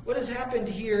 What has happened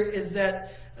here is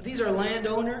that these are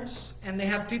landowners, and they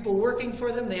have people working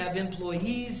for them, they have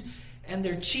employees, and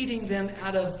they're cheating them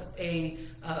out of a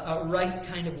right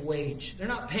kind of wage. They're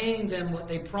not paying them what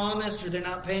they promised, or they're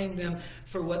not paying them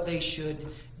for what they should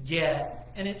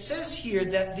get. And it says here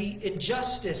that the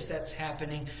injustice that's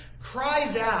happening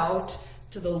cries out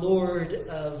to the Lord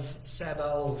of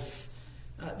Sabaoth.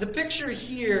 The picture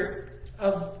here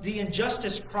of the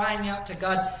injustice crying out to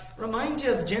God reminds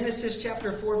you of Genesis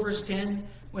chapter 4, verse 10,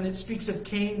 when it speaks of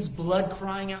Cain's blood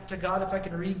crying out to God. If I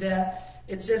can read that.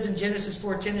 It says in Genesis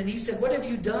 4:10, and he said, "What have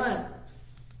you done?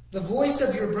 The voice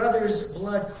of your brother's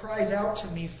blood cries out to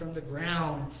me from the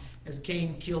ground," as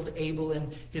Cain killed Abel,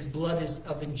 and his blood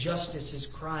of injustice is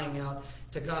crying out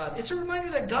to God. It's a reminder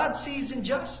that God sees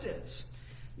injustice.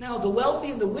 Now, the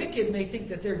wealthy and the wicked may think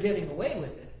that they're getting away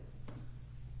with it.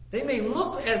 They may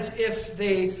look as if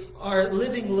they are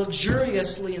living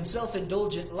luxuriously and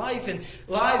self-indulgent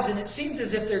lives, and it seems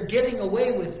as if they're getting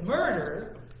away with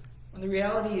murder, when the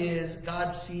reality is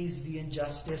God sees the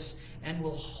injustice and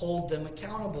will hold them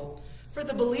accountable. For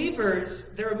the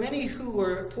believers, there are many who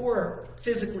were poor,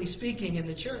 physically speaking, in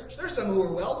the church. There are some who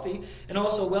were wealthy, and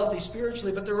also wealthy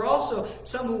spiritually, but there were also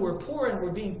some who were poor and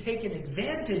were being taken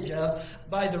advantage of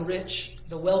by the rich,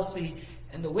 the wealthy,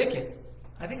 and the wicked.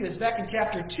 I think it was back in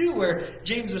chapter 2 where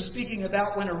James was speaking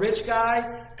about when a rich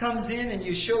guy comes in and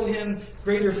you show him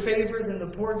greater favor than the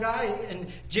poor guy. And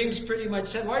James pretty much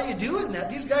said, why are you doing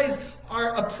that? These guys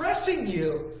are oppressing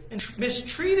you and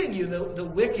mistreating you,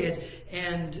 the wicked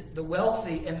and the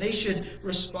wealthy, and they should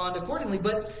respond accordingly.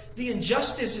 But the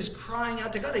injustice is crying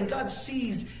out to God, and God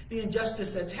sees the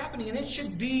injustice that's happening, and it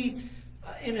should be,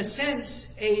 in a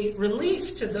sense, a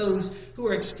relief to those who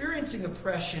are experiencing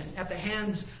oppression at the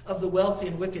hands of the wealthy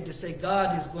and wicked to say,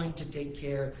 God is going to take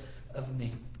care of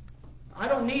me. I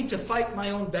don't need to fight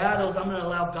my own battles. I'm going to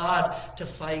allow God to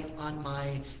fight on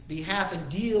my behalf and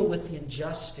deal with the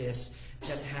injustice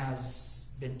that has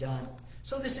been done.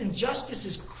 So this injustice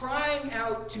is crying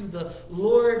out to the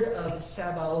Lord of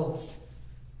Sabaoth.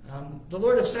 The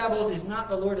Lord of Sabaoth is not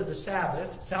the Lord of the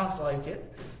Sabbath. Sounds like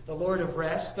it. The Lord of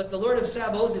rest. But the Lord of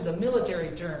Sabaoth is a military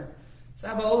term.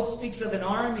 Sabaoth speaks of an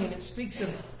army, and it speaks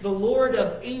of the Lord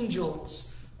of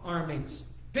angels' armies.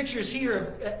 Pictures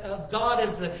here of God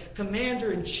as the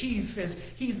commander-in-chief,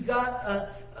 as he's got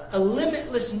a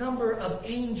limitless number of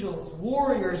angels,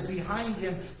 warriors behind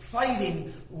him,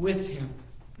 fighting with him.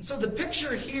 And so the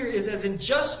picture here is as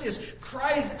injustice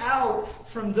cries out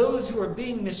from those who are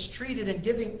being mistreated and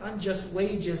giving unjust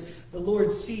wages, the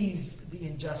Lord sees the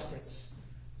injustice.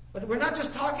 But we're not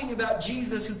just talking about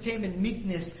Jesus who came in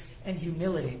meekness and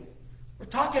humility. We're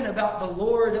talking about the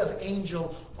Lord of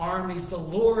angel armies, the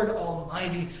Lord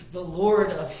Almighty, the Lord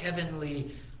of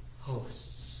heavenly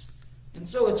hosts. And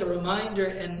so it's a reminder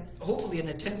and hopefully an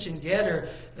attention getter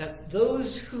that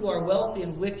those who are wealthy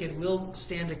and wicked will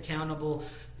stand accountable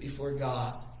before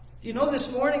God. You know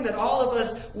this morning that all of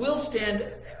us will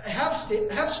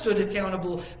have stood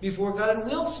accountable before God and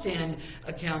will stand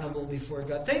accountable before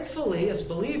God. Thankfully, as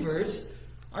believers,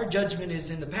 our judgment is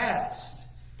in the past.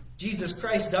 Jesus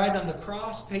Christ died on the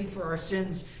cross, paid for our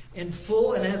sins in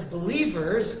full, and as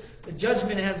believers, the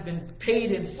judgment has been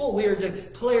paid in full. We are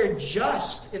declared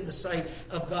just in the sight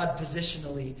of God,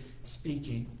 positionally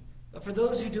speaking. But for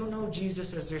those who don't know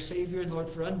Jesus as their Savior and Lord,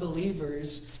 for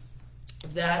unbelievers,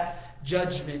 that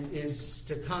judgment is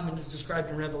to come, and is described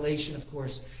in Revelation, of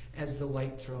course, as the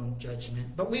white throne judgment.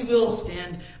 But we will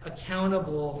stand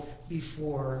accountable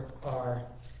before our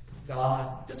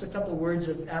God. Just a couple words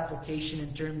of application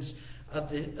in terms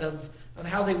of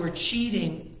how they were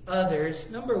cheating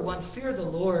others. Number one, fear the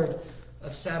Lord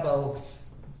of Sabaoth.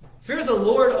 Fear the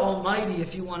Lord Almighty,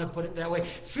 if you want to put it that way.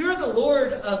 Fear the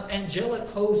Lord of angelic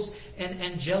hosts and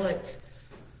angelic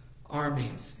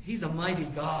armies. He's a mighty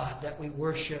God that we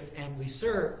worship and we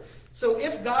serve. So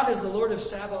if God is the Lord of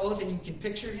Sabaoth, and you can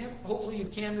picture him, hopefully you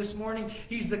can this morning,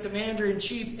 he's the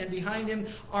commander-in-chief, and behind him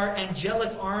are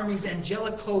angelic armies,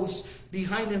 angelic hosts,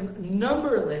 behind him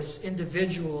numberless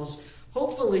individuals.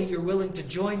 Hopefully you're willing to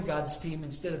join God's team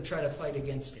instead of try to fight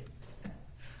against it.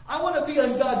 I want to be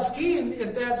on God's team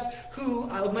if that's who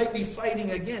I might be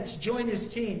fighting against. Join his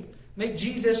team. Make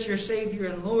Jesus your Savior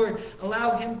and Lord.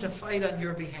 Allow him to fight on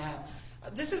your behalf.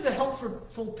 This is a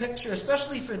helpful picture,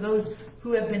 especially for those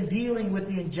who have been dealing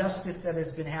with the injustice that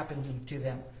has been happening to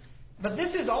them. But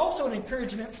this is also an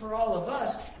encouragement for all of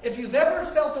us. If you've ever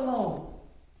felt alone,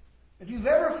 if you've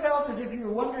ever felt as if you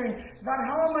were wondering, God,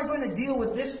 how am I going to deal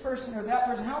with this person or that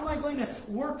person? How am I going to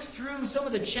work through some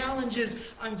of the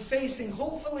challenges I'm facing?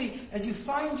 Hopefully, as you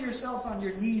find yourself on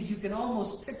your knees, you can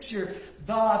almost picture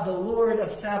God, the Lord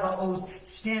of Sabaoth,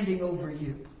 standing over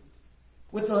you,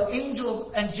 with the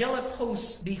angelic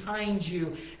hosts behind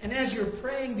you. And as you're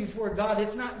praying before God,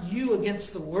 it's not you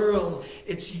against the world.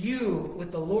 It's you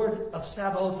with the Lord of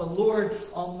Sabaoth, the Lord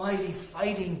Almighty,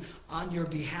 fighting on your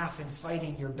behalf and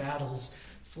fighting your battles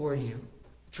for you.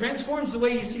 Transforms the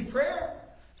way you see prayer.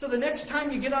 So the next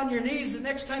time you get on your knees, the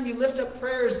next time you lift up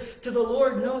prayers to the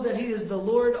Lord, know that He is the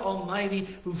Lord Almighty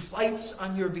who fights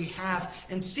on your behalf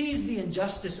and sees the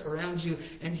injustice around you.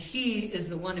 And He is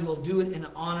the one who will do it in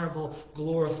an honorable,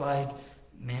 glorified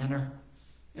manner.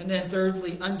 And then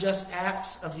thirdly, unjust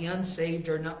acts of the unsaved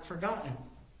are not forgotten.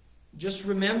 Just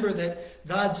remember that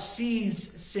God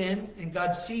sees sin and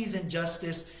God sees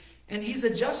injustice, and He's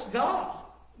a just God.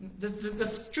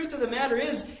 The truth of the matter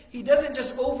is, He doesn't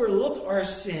just overlook our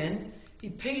sin, He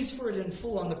pays for it in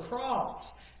full on the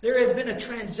cross. There has been a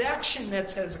transaction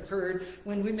that has occurred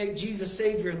when we make Jesus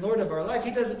Savior and Lord of our life.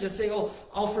 He doesn't just say, oh,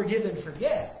 I'll forgive and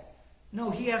forget. No,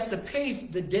 He has to pay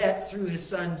the debt through His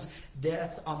Son's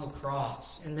death on the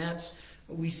cross. And that's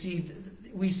what we see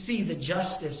the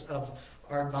justice of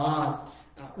our God.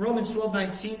 Romans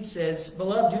 12:19 says,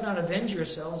 Beloved, do not avenge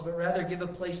yourselves, but rather give a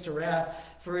place to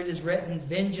wrath, for it is written,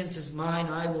 Vengeance is mine,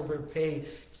 I will repay,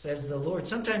 says the Lord.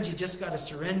 Sometimes you just got to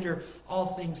surrender all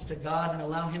things to God and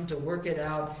allow Him to work it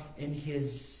out in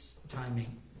His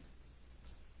timing.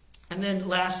 And then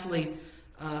lastly,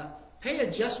 pay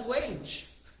a just wage.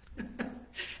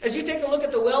 As you take a look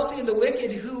at the wealthy and the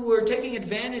wicked who were taking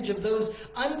advantage of those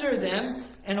under them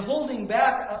and holding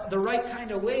back the right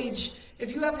kind of wage,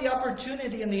 if you have the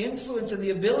opportunity and the influence and the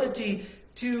ability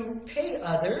to pay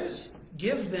others,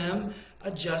 give them a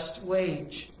just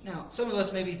wage. Now, some of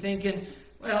us may be thinking,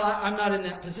 well, I'm not in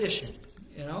that position.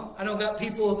 You know, I don't got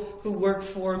people who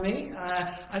work for me.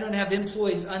 I don't have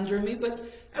employees under me. But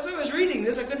as I was reading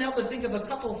this, I couldn't help but think of a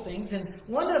couple things. And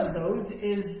one of those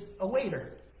is a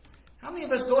waiter. How many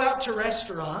of us go out to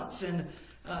restaurants and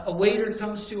a waiter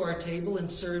comes to our table and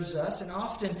serves us, and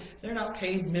often they're not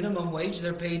paid minimum wage,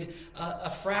 they're paid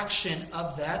a fraction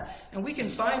of that, and we can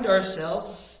find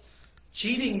ourselves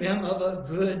cheating them of a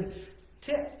good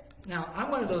tip. Now, I'm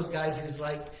one of those guys who's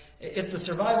like, it's the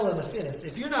survival of the fittest.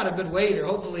 If you're not a good waiter,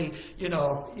 hopefully,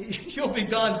 you'll be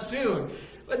gone soon.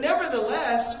 But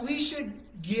nevertheless, we should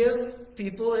give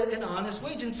people an honest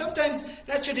wage, and sometimes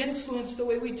that should influence the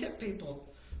way we tip people.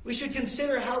 We should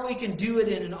consider how we can do it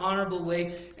in an honorable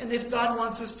way. And if God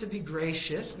wants us to be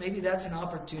gracious, maybe that's an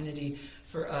opportunity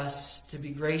for us to be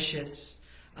gracious.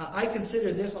 I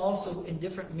consider this also in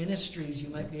different ministries you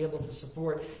might be able to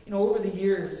support. Over the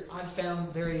years, I've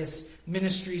found various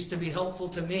ministries to be helpful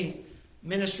to me.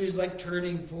 Ministries like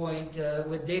Turning Point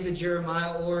with David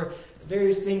Jeremiah, or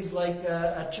various things like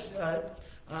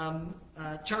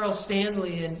Charles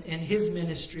Stanley and his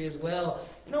ministry as well.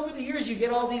 And over the years, you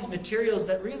get all these materials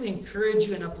that really encourage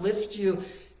you and uplift you.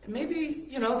 And maybe,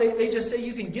 they just say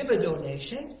you can give a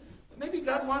donation. But maybe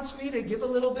God wants me to give a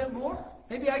little bit more.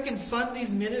 Maybe I can fund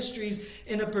these ministries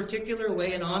in a particular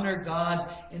way and honor God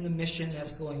in the mission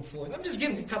that's going forth. I'm just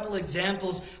giving a couple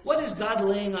examples. What is God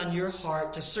laying on your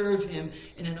heart to serve Him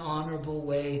in an honorable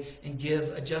way and give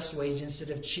a just wage instead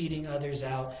of cheating others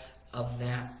out of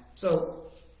that? So,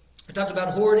 I talked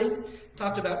about hoarding,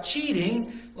 talked about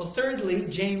cheating. Well, thirdly,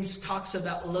 James talks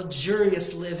about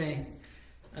luxurious living,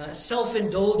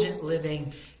 self-indulgent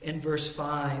living in verse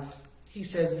 5. He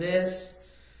says this,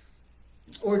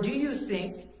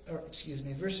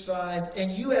 verse 5,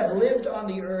 and you have lived on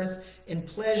the earth in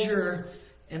pleasure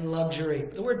and luxury.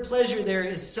 The word pleasure there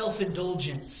is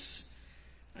self-indulgence.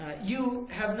 You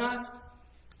have not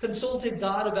consulted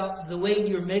God about the way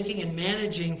you're making and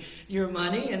managing your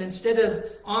money, and instead of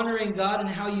honoring God and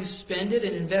how you spend it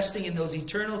and investing in those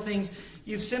eternal things,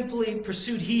 you've simply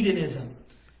pursued hedonism.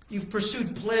 You've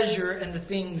pursued pleasure and the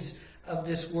things of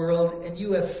this world, and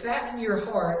you have fattened your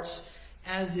hearts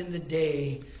as in the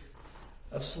day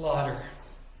of slaughter.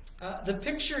 The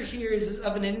picture here is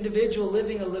of an individual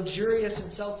living a luxurious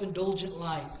and self-indulgent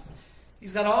life.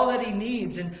 He's got all that he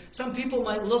needs, and some people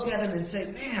might look at him and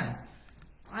say, man,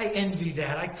 I envy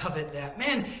that. I covet that.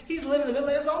 Man, he's living a good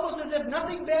life. It's almost as if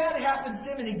nothing bad happens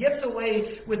to him and he gets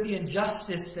away with the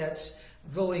injustice that's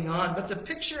going on. But the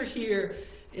picture here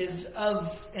is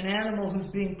of an animal who's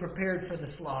being prepared for the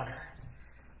slaughter.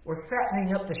 We're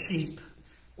fattening up the sheep.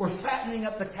 We're fattening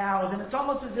up the cows. And it's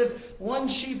almost as if one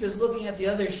sheep is looking at the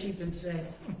other sheep and saying,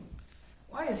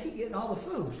 why is he getting all the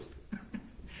food?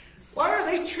 Why are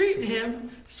they treating him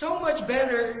so much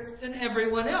better than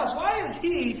everyone else? Why is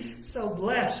he so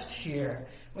blessed here?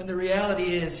 When the reality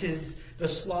is the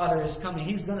slaughter is coming.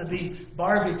 He's going to be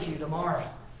barbecue tomorrow.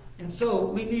 And so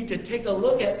we need to take a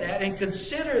look at that and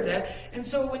consider that. And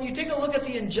so when you take a look at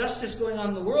the injustice going on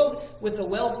in the world with the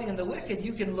wealthy and the wicked,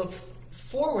 you can look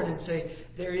forward and say,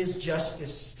 there is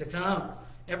justice to come.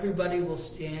 Everybody will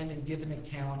stand and give an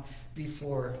account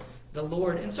before the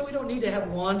Lord. And so we don't need to have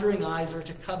wandering eyes or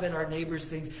to covet our neighbor's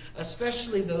things,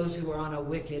 especially those who are on a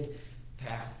wicked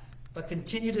path. but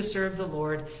continue to serve the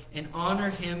Lord and honor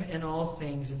Him in all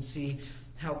things, and see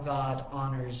how God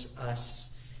honors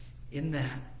us in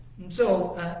that. And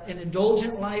so, an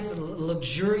indulgent life, a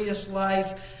luxurious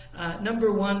life.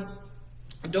 Number one,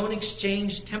 don't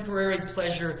exchange temporary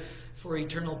pleasure for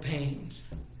eternal pain.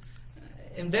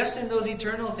 Invest in those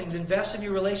eternal things. Invest in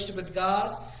your relationship with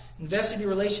God. Invest in your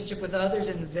relationship with others.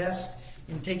 And invest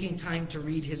in taking time to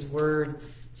read His Word.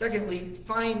 Secondly,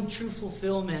 find true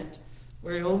fulfillment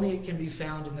where only it can be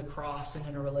found in the cross and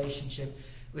in a relationship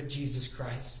with Jesus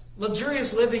Christ.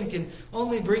 Luxurious living can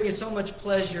only bring you so much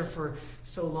pleasure for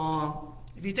so long.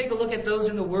 If you take a look at those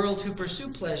in the world who pursue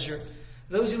pleasure,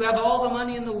 those who have all the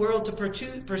money in the world to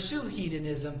pursue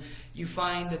hedonism, you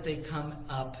find that they come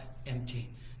up empty.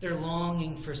 They're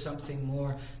longing for something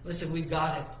more. Listen, we've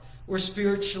got it. We're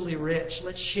spiritually rich.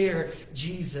 Let's share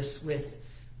Jesus with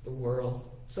the world.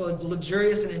 So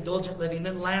luxurious and indulgent living.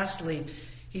 Then lastly,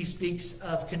 he speaks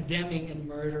of condemning and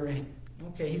murdering.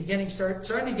 Okay, he's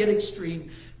starting to get extreme.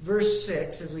 Verse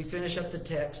 6, as we finish up the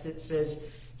text, it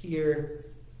says here,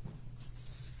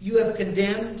 "You have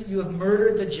condemned, you have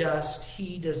murdered the just.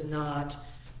 He does not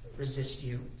resist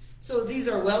you." So these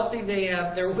are wealthy,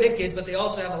 they're wicked, but they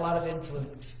also have a lot of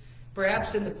influence.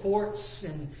 Perhaps in the courts,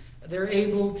 and they're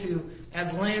able to,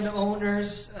 as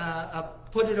landowners,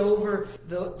 put it over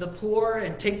the poor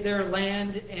and take their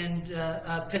land and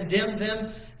condemn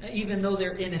them, even though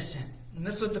they're innocent. And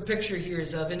that's what the picture here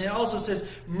is of. And it also says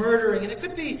murdering. And it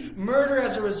could be murder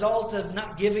as a result of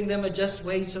not giving them a just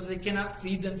wage so they cannot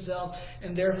feed themselves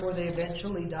and therefore they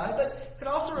eventually die. But it could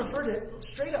also refer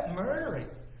to straight up murdering.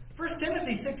 1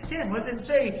 Timothy 6:10, what does it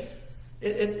say?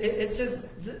 It says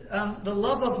the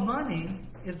love of money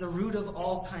is the root of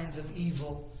all kinds of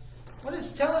evil. What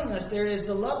it's telling us there is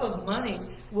the love of money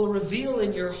will reveal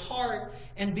in your heart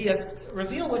and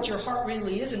reveal what your heart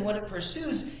really is and what it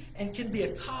pursues, and can be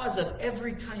a cause of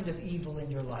every kind of evil in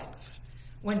your life.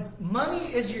 When money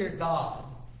is your God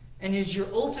and is your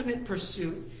ultimate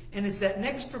pursuit, and it's that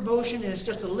next promotion and it's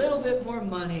just a little bit more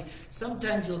money,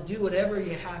 sometimes you'll do whatever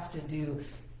you have to do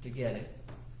to get it.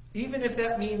 Even if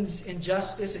that means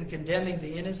injustice and condemning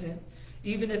the innocent,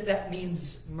 even if that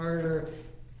means murder,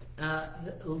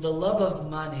 the love of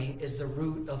money is the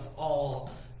root of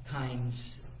all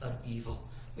kinds of evil.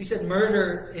 We said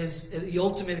murder is the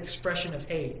ultimate expression of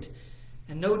hate.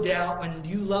 And no doubt when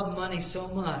you love money so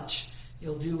much,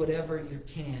 you'll do whatever you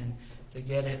can to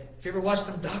get it. If you ever watch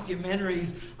some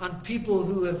documentaries on people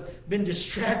who have been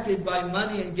distracted by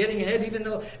money and getting ahead, even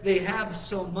though they have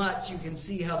so much, you can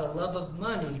see how the love of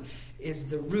money is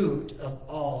the root of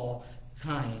all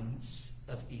kinds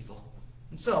of evil.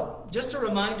 And so, just a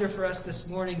reminder for us this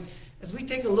morning, as we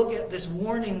take a look at this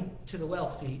warning to the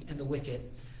wealthy and the wicked,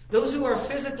 those who are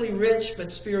physically rich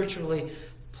but spiritually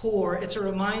poor, it's a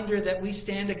reminder that we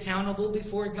stand accountable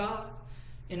before God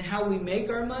in how we make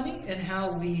our money and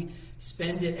how we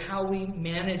spend it, how we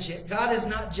manage it. God is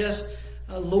not just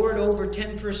Lord over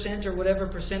 10% or whatever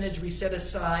percentage we set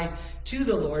aside to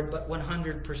the Lord, but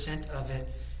 100% of it.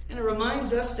 And it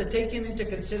reminds us to take Him into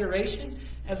consideration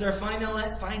as our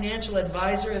financial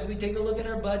advisor as we take a look at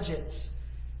our budgets.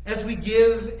 As we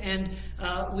give and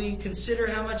we consider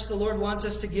how much the Lord wants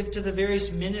us to give to the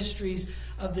various ministries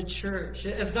of the church.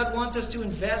 As God wants us to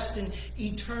invest in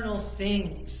eternal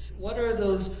things, what are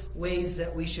those ways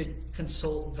that we should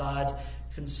consult God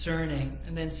concerning?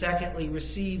 And then secondly,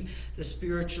 receive the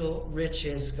spiritual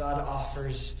riches God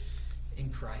offers in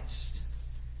Christ.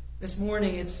 This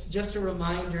morning, it's just a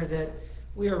reminder that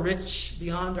we are rich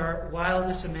beyond our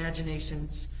wildest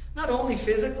imaginations. Not only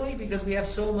physically, because we have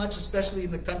so much, especially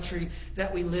in the country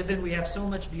that we live in, we have so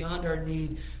much beyond our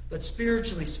need, but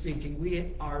spiritually speaking,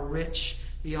 we are rich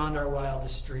beyond our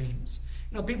wildest dreams.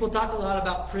 You know, people talk a lot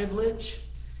about privilege.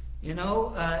 You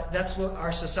know, that's what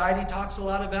our society talks a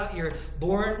lot about. You're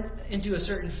born into a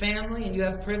certain family and you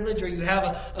have privilege, or you have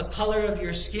a color of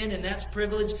your skin and that's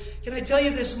privilege. Can I tell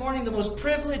you this morning, the most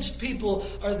privileged people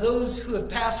are those who have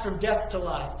passed from death to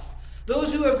life.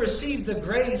 Those who have received the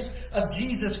grace of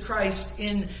Jesus Christ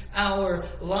in our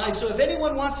lives. So if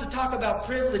anyone wants to talk about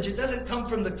privilege, it doesn't come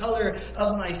from the color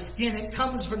of my skin. It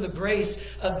comes from the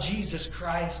grace of Jesus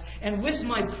Christ. And with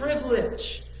my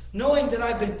privilege, knowing that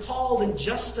I've been called and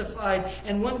justified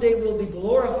and one day will be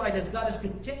glorified as God is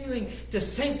continuing to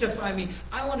sanctify me,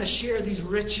 I want to share these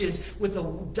riches with a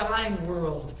dying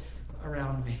world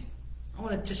around me. I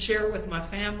want to share it with my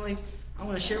family. I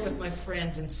want to share it with my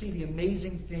friends and see the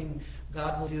amazing thing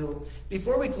God will do.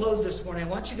 Before we close this morning, I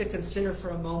want you to consider for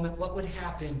a moment what would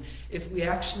happen if we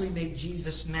actually made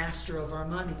Jesus master of our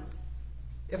money.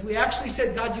 If we actually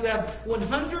said, God, you have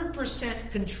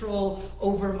 100% control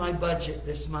over my budget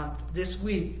this month, this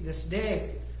week, this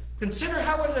day. Consider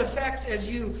how it would affect as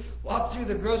you walk through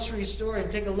the grocery store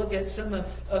and take a look at some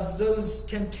of those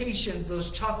temptations, those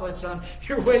chocolates on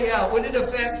your way out. Would it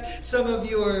affect some of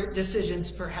your decisions,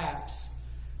 perhaps?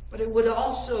 But it would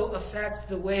also affect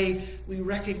the way we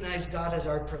recognize God as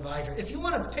our provider. If you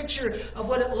want a picture of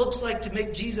what it looks like to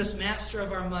make Jesus master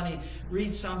of our money,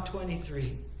 read Psalm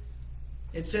 23.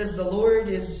 It says, the Lord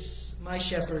is my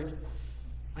shepherd,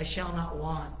 I shall not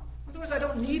want. In other words, I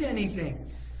don't need anything.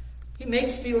 He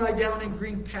makes me lie down in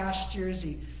green pastures.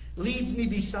 He leads me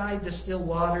beside the still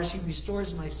waters. He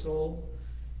restores my soul.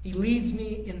 He leads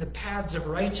me in the paths of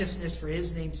righteousness for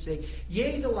his name's sake.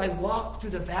 Yea, though I walk through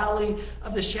the valley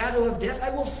of the shadow of death,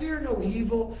 I will fear no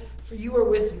evil, for you are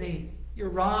with me. Your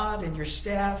rod and your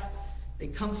staff, they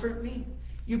comfort me.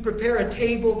 You prepare a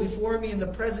table before me in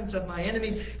the presence of my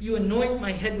enemies. You anoint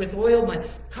my head with oil. My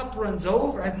cup runs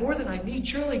over. I have more than I need.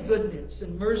 Surely goodness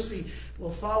and mercy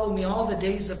will follow me all the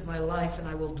days of my life, and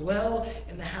I will dwell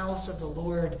in the house of the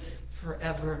Lord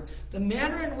forever. The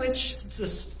manner in which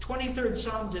this 23rd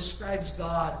Psalm describes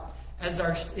God as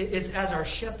our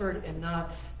shepherd and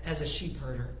not as a sheep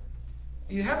herder.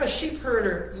 You have a sheep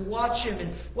herder, you watch him,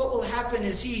 and what will happen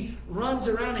is he runs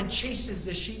around and chases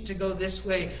the sheep to go this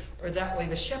way or that way.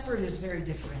 The shepherd is very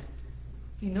different.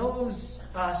 He knows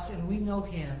us and we know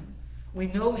him. We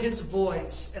know his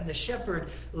voice, and the shepherd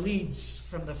leads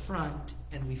from the front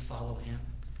and we follow him.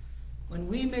 When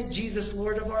we make Jesus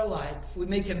Lord of our life, we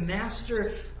make him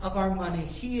master of our money.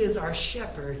 He is our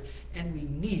shepherd and we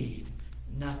need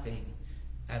nothing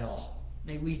at all.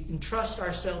 May we entrust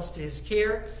ourselves to his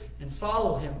care and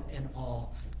follow him in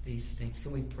all these things.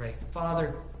 Can we pray?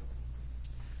 Father,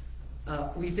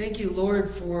 we thank you, Lord,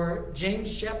 for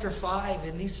James chapter 5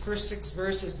 and these first 6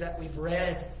 verses that we've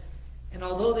read. And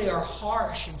although they are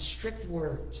harsh and strict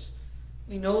words,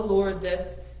 we know, Lord,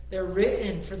 that they're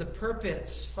written for the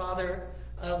purpose, Father,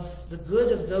 of the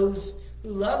good of those who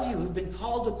love you, who've been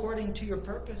called according to your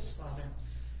purpose, Father.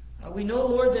 We know,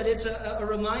 Lord, that it's a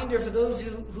reminder for those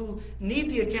who need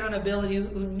the accountability,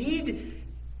 who need,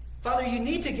 Father, you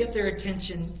need to get their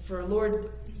attention for, Lord,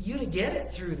 you to get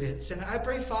it through this. And I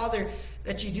pray, Father,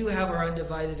 that you do have our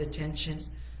undivided attention.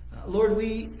 Lord,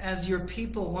 we as your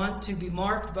people want to be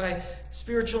marked by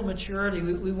spiritual maturity.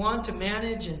 We want to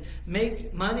manage and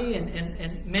make money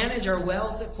and manage our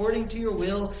wealth according to your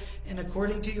will and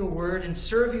according to your word and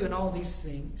serve you in all these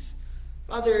things.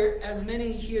 Father, as many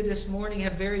here this morning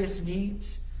have various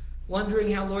needs,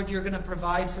 wondering how, Lord, you're going to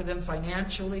provide for them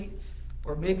financially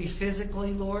or maybe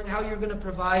physically, Lord, how you're going to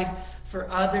provide for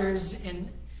others in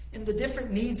the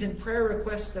different needs and prayer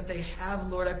requests that they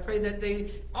have, Lord. I pray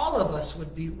that all of us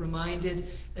would be reminded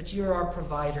that you're our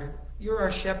provider. You're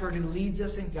our shepherd who leads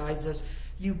us and guides us.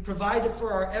 You provided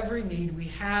for our every need. We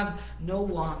have no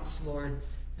wants, Lord.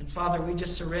 And Father, we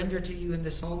just surrender to you in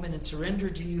this moment and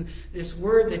surrender to you this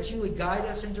word that you would guide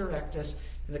us and direct us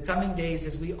in the coming days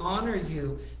as we honor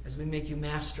you, as we make you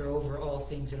master over all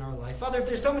things in our life. Father, if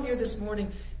there's someone here this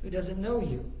morning who doesn't know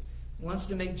you, wants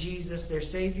to make Jesus their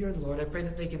Savior and Lord, I pray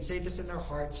that they can say this in their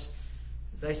hearts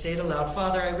as I say it aloud.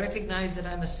 Father, I recognize that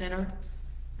I'm a sinner.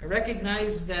 I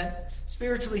recognize that,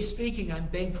 spiritually speaking, I'm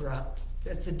bankrupt.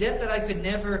 That's a debt that I could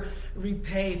never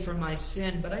repay for my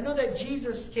sin. But I know that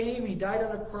Jesus came, he died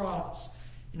on a cross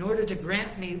in order to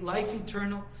grant me life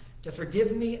eternal, to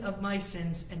forgive me of my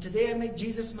sins. And today I make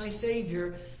Jesus my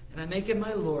Savior, and I make him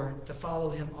my Lord, to follow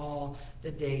him all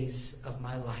the days of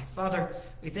my life. Father,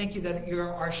 we thank you that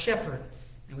you're our shepherd,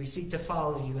 and we seek to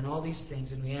follow you in all these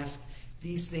things. And we ask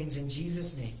these things in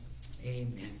Jesus' name.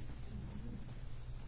 Amen.